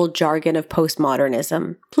unintelligible jargon of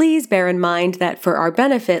postmodernism. Please bear in mind that for our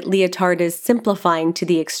benefit, Lyotard is simplifying to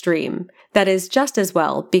the extreme. That is just as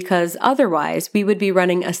well, because otherwise we would be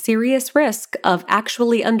running a serious risk of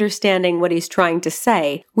actually understanding what he's trying to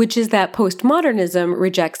say, which is that postmodernism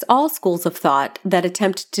rejects all schools of thought that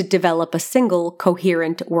attempt to develop a single,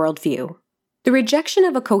 coherent worldview. The rejection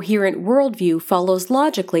of a coherent worldview follows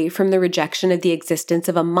logically from the rejection of the existence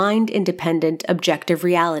of a mind-independent objective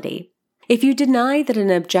reality. If you deny that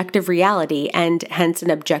an objective reality, and hence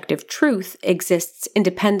an objective truth, exists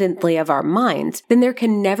independently of our minds, then there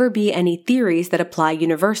can never be any theories that apply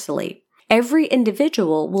universally. Every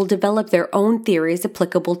individual will develop their own theories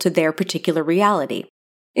applicable to their particular reality.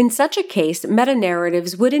 In such a case,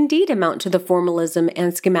 meta-narratives would indeed amount to the formalism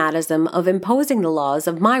and schematism of imposing the laws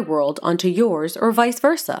of my world onto yours or vice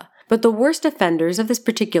versa, but the worst offenders of this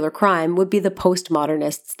particular crime would be the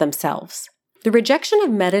postmodernists themselves. The rejection of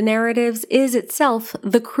meta-narratives is itself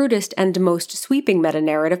the crudest and most sweeping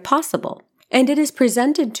meta-narrative possible, and it is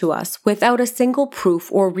presented to us without a single proof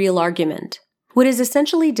or real argument. What is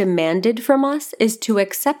essentially demanded from us is to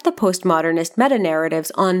accept the postmodernist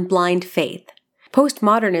meta-narratives on blind faith.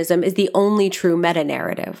 Postmodernism is the only true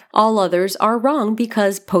meta-narrative. All others are wrong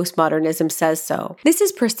because postmodernism says so. This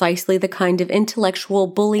is precisely the kind of intellectual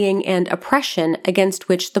bullying and oppression against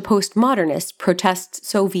which the postmodernists protest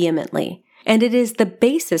so vehemently. And it is the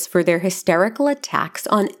basis for their hysterical attacks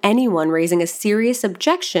on anyone raising a serious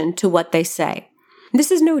objection to what they say.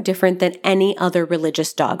 This is no different than any other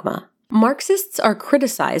religious dogma. Marxists are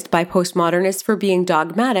criticized by postmodernists for being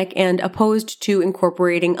dogmatic and opposed to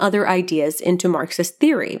incorporating other ideas into Marxist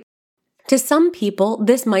theory. To some people,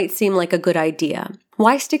 this might seem like a good idea.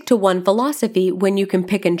 Why stick to one philosophy when you can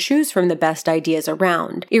pick and choose from the best ideas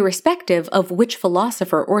around, irrespective of which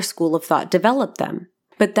philosopher or school of thought developed them?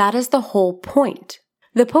 But that is the whole point.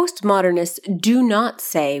 The postmodernists do not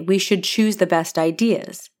say we should choose the best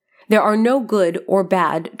ideas. There are no good or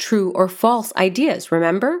bad, true or false ideas,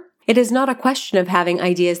 remember? It is not a question of having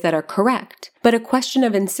ideas that are correct, but a question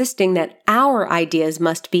of insisting that our ideas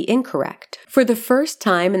must be incorrect. For the first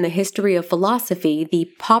time in the history of philosophy,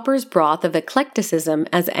 the pauper's broth of eclecticism,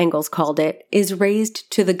 as Engels called it, is raised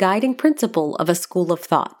to the guiding principle of a school of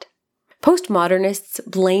thought. Postmodernists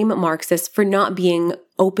blame Marxists for not being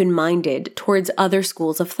open-minded towards other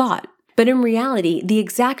schools of thought, but in reality, the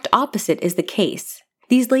exact opposite is the case.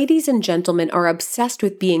 These ladies and gentlemen are obsessed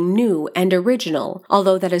with being new and original,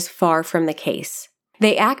 although that is far from the case.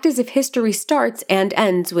 They act as if history starts and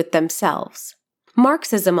ends with themselves.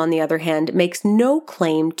 Marxism, on the other hand, makes no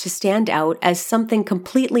claim to stand out as something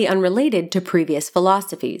completely unrelated to previous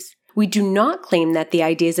philosophies. We do not claim that the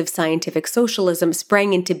ideas of scientific socialism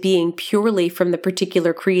sprang into being purely from the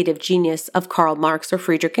particular creative genius of Karl Marx or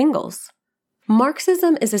Friedrich Engels.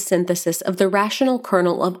 Marxism is a synthesis of the rational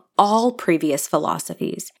kernel of all previous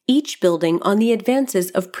philosophies, each building on the advances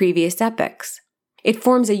of previous epochs. It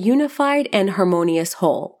forms a unified and harmonious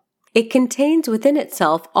whole. It contains within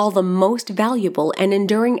itself all the most valuable and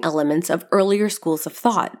enduring elements of earlier schools of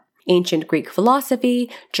thought: ancient Greek philosophy,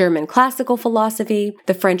 German classical philosophy,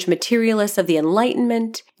 the French materialists of the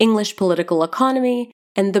Enlightenment, English political economy,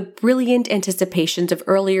 and the brilliant anticipations of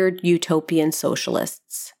earlier utopian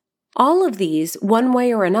socialists. All of these, one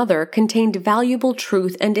way or another, contained valuable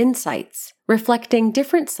truth and insights, reflecting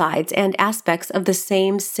different sides and aspects of the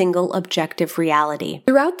same single objective reality.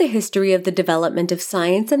 Throughout the history of the development of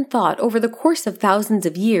science and thought over the course of thousands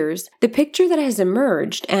of years, the picture that has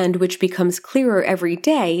emerged, and which becomes clearer every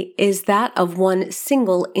day, is that of one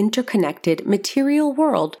single interconnected material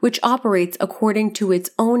world which operates according to its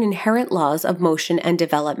own inherent laws of motion and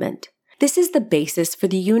development. This is the basis for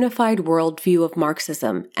the unified worldview of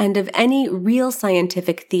Marxism and of any real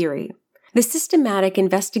scientific theory. The systematic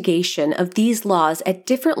investigation of these laws at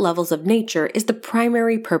different levels of nature is the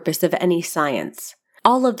primary purpose of any science.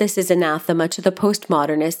 All of this is anathema to the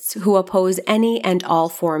postmodernists who oppose any and all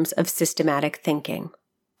forms of systematic thinking.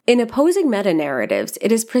 In opposing meta-narratives,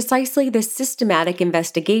 it is precisely this systematic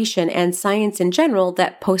investigation and science in general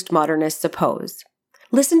that postmodernists oppose.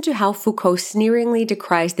 Listen to how Foucault sneeringly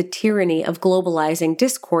decries the tyranny of globalizing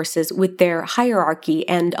discourses with their hierarchy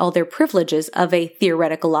and all their privileges of a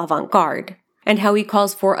theoretical avant-garde, and how he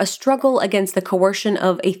calls for a struggle against the coercion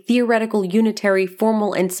of a theoretical unitary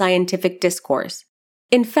formal and scientific discourse,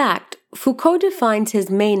 In fact, Foucault defines his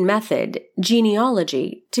main method,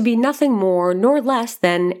 genealogy, to be nothing more nor less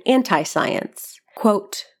than anti-science.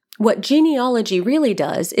 Quote, "What genealogy really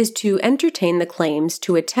does is to entertain the claims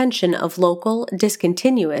to attention of local,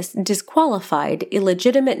 discontinuous, disqualified,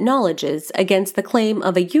 illegitimate knowledges against the claim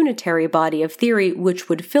of a unitary body of theory which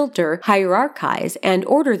would filter, hierarchize, and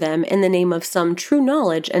order them in the name of some true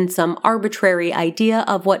knowledge and some arbitrary idea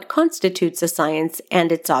of what constitutes a science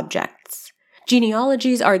and its objects.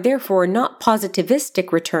 Genealogies are therefore not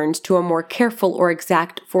positivistic returns to a more careful or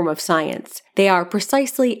exact form of science. They are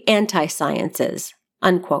precisely anti-sciences."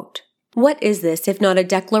 Unquote. What is this if not a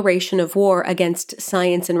declaration of war against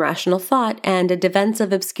science and rational thought and a defense of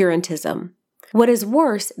obscurantism? What is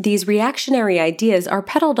worse, these reactionary ideas are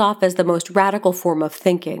peddled off as the most radical form of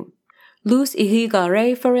thinking. Luce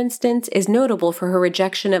Irigaray, for instance, is notable for her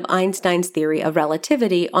rejection of Einstein's theory of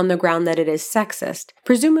relativity on the ground that it is sexist,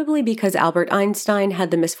 presumably because Albert Einstein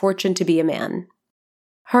had the misfortune to be a man.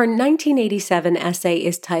 Her 1987 essay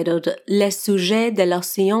is titled Le sujet de la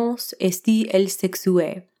science est-il elle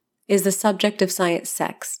sexuée? Is the subject of science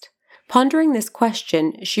sexed? Pondering this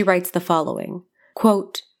question, she writes the following,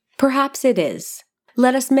 quote, "Perhaps it is.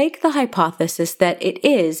 Let us make the hypothesis that it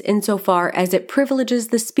is insofar as it privileges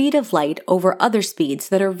the speed of light over other speeds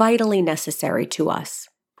that are vitally necessary to us.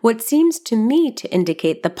 What seems to me to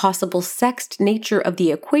indicate the possible sexed nature of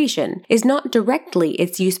the equation is not directly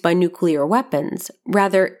its use by nuclear weapons,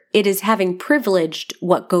 rather it is having privileged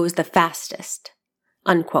what goes the fastest."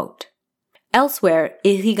 Unquote. Elsewhere,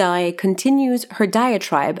 Irigaray continues her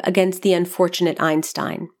diatribe against the unfortunate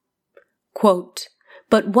Einstein. Quote,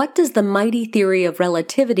 "But what does the mighty theory of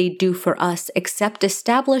relativity do for us except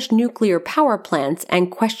establish nuclear power plants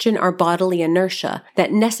and question our bodily inertia,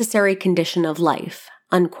 that necessary condition of life?"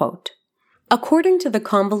 Unquote. According to the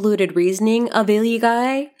convoluted reasoning of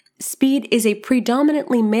Irigaray, speed is a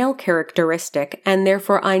predominantly male characteristic, and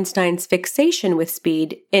therefore Einstein's fixation with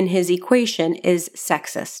speed in his equation is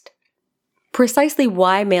sexist. Precisely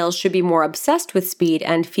why males should be more obsessed with speed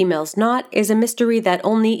and females not is a mystery that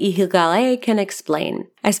only Irigaray can explain.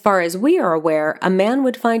 As far as we are aware, a man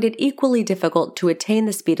would find it equally difficult to attain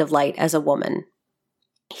the speed of light as a woman.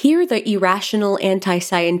 Here the irrational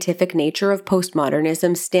anti-scientific nature of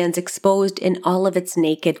postmodernism stands exposed in all of its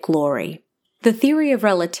naked glory. The theory of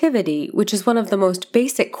relativity, which is one of the most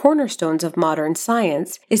basic cornerstones of modern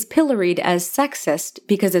science, is pilloried as sexist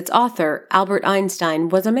because its author, Albert Einstein,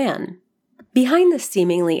 was a man. Behind the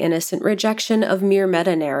seemingly innocent rejection of mere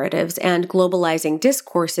meta-narratives and globalizing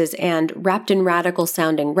discourses and wrapped in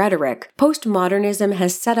radical-sounding rhetoric, postmodernism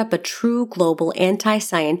has set up a true global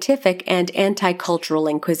anti-scientific and anti-cultural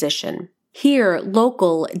inquisition. Here,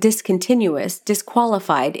 local, discontinuous,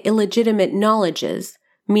 disqualified, illegitimate knowledges,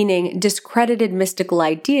 meaning discredited mystical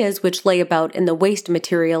ideas which lay about in the waste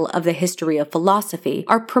material of the history of philosophy,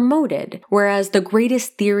 are promoted, whereas the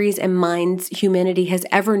greatest theories and minds humanity has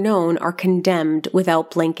ever known are condemned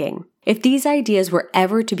without blinking. If these ideas were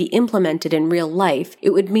ever to be implemented in real life,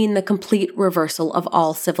 it would mean the complete reversal of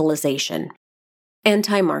all civilization.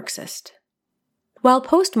 Anti-Marxist. While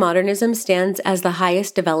postmodernism stands as the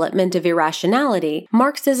highest development of irrationality,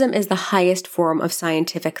 Marxism is the highest form of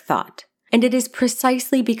scientific thought. And it is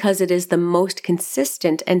precisely because it is the most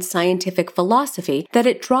consistent and scientific philosophy that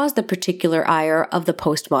it draws the particular ire of the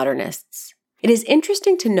postmodernists. It is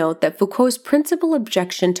interesting to note that Foucault's principal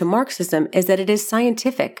objection to Marxism is that it is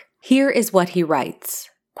scientific. Here is what he writes,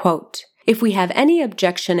 quote, "If we have any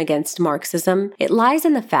objection against Marxism, it lies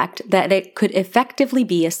in the fact that it could effectively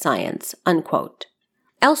be a science," unquote.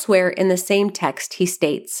 Elsewhere in the same text he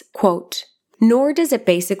states, quote, "Nor does it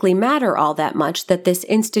basically matter all that much that this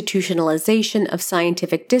institutionalization of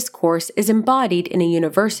scientific discourse is embodied in a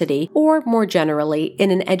university, or more generally,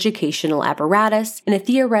 in an educational apparatus, in a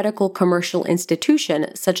theoretical commercial institution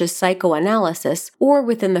such as psychoanalysis, or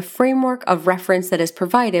within the framework of reference that is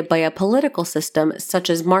provided by a political system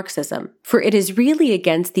such as Marxism. For it is really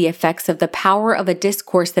against the effects of the power of a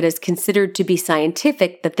discourse that is considered to be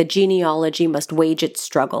scientific that the genealogy must wage its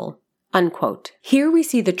struggle." Unquote. Here we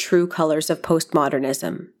see the true colors of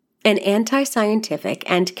postmodernism. An anti-scientific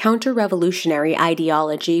and counter-revolutionary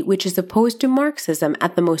ideology which is opposed to Marxism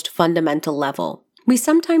at the most fundamental level. We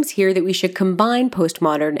sometimes hear that we should combine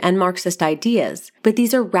postmodern and Marxist ideas, but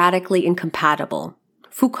these are radically incompatible.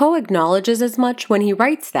 Foucault acknowledges as much when he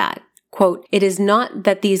writes that, quote, "It is not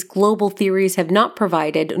that these global theories have not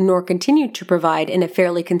provided, nor continue to provide in a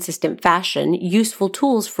fairly consistent fashion, useful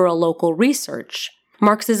tools for a local research.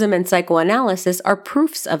 Marxism and psychoanalysis are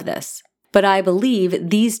proofs of this. But I believe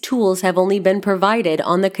these tools have only been provided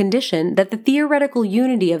on the condition that the theoretical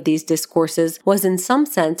unity of these discourses was in some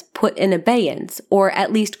sense put in abeyance, or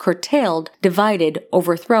at least curtailed, divided,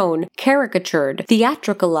 overthrown, caricatured,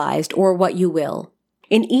 theatricalized, or what you will.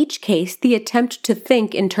 In each case, the attempt to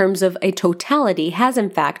think in terms of a totality has in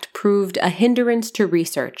fact proved a hindrance to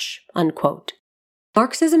research." Unquote.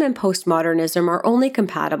 Marxism and postmodernism are only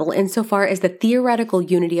compatible insofar as the theoretical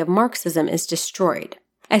unity of Marxism is destroyed.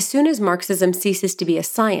 As soon as Marxism ceases to be a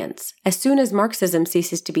science, as soon as Marxism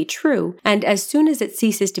ceases to be true, and as soon as it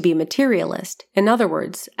ceases to be materialist, in other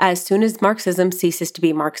words, as soon as Marxism ceases to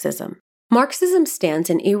be Marxism. Marxism stands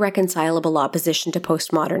in irreconcilable opposition to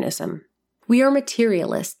postmodernism. We are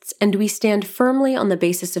materialists, and we stand firmly on the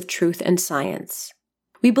basis of truth and science.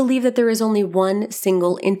 We believe that there is only one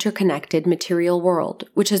single interconnected material world,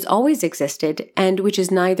 which has always existed, and which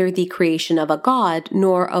is neither the creation of a god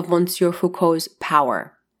nor of Monsieur Foucault's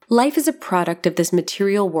power. Life is a product of this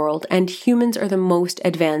material world, and humans are the most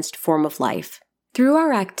advanced form of life. Through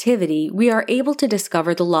our activity, we are able to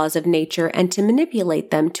discover the laws of nature and to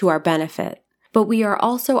manipulate them to our benefit. But we are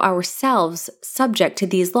also ourselves subject to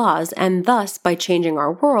these laws, and thus, by changing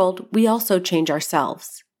our world, we also change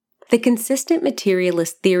ourselves. The consistent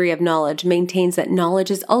materialist theory of knowledge maintains that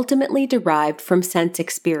knowledge is ultimately derived from sense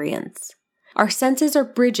experience. Our senses are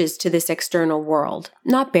bridges to this external world,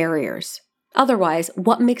 not barriers. Otherwise,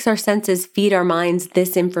 what makes our senses feed our minds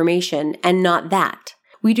this information and not that?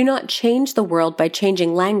 We do not change the world by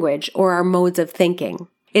changing language or our modes of thinking.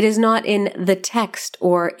 It is not in the text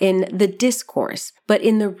or in the discourse, but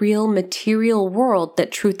in the real material world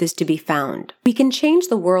that truth is to be found. We can change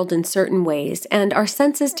the world in certain ways, and our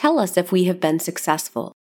senses tell us if we have been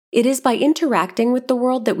successful. It is by interacting with the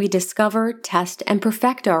world that we discover, test, and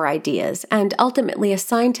perfect our ideas, and ultimately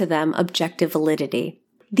assign to them objective validity.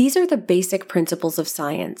 These are the basic principles of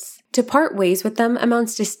science. To part ways with them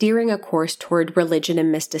amounts to steering a course toward religion and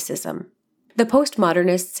mysticism. The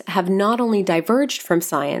postmodernists have not only diverged from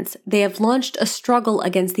science, they have launched a struggle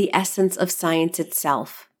against the essence of science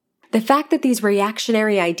itself. The fact that these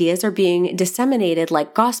reactionary ideas are being disseminated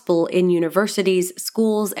like gospel in universities,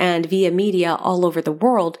 schools, and via media all over the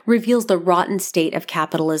world reveals the rotten state of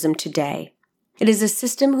capitalism today. It is a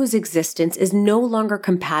system whose existence is no longer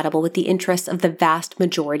compatible with the interests of the vast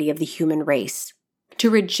majority of the human race. To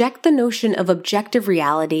reject the notion of objective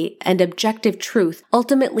reality and objective truth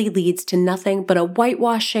ultimately leads to nothing but a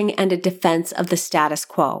whitewashing and a defense of the status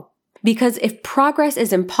quo. Because if progress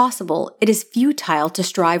is impossible, it is futile to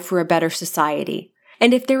strive for a better society.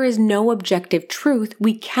 And if there is no objective truth,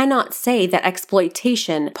 we cannot say that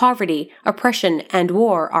exploitation, poverty, oppression, and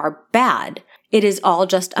war are bad. It is all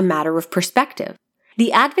just a matter of perspective.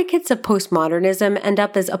 The advocates of postmodernism end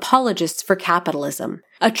up as apologists for capitalism.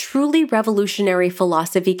 A truly revolutionary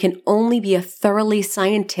philosophy can only be a thoroughly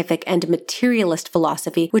scientific and materialist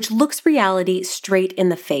philosophy which looks reality straight in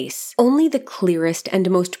the face. Only the clearest and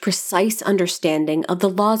most precise understanding of the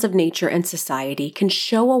laws of nature and society can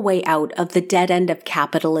show a way out of the dead end of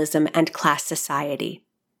capitalism and class society.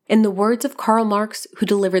 In the words of Karl Marx, who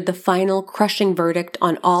delivered the final crushing verdict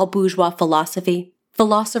on all bourgeois philosophy,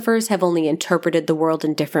 philosophers have only interpreted the world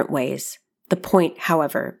in different ways. The point,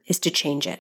 however, is to change it.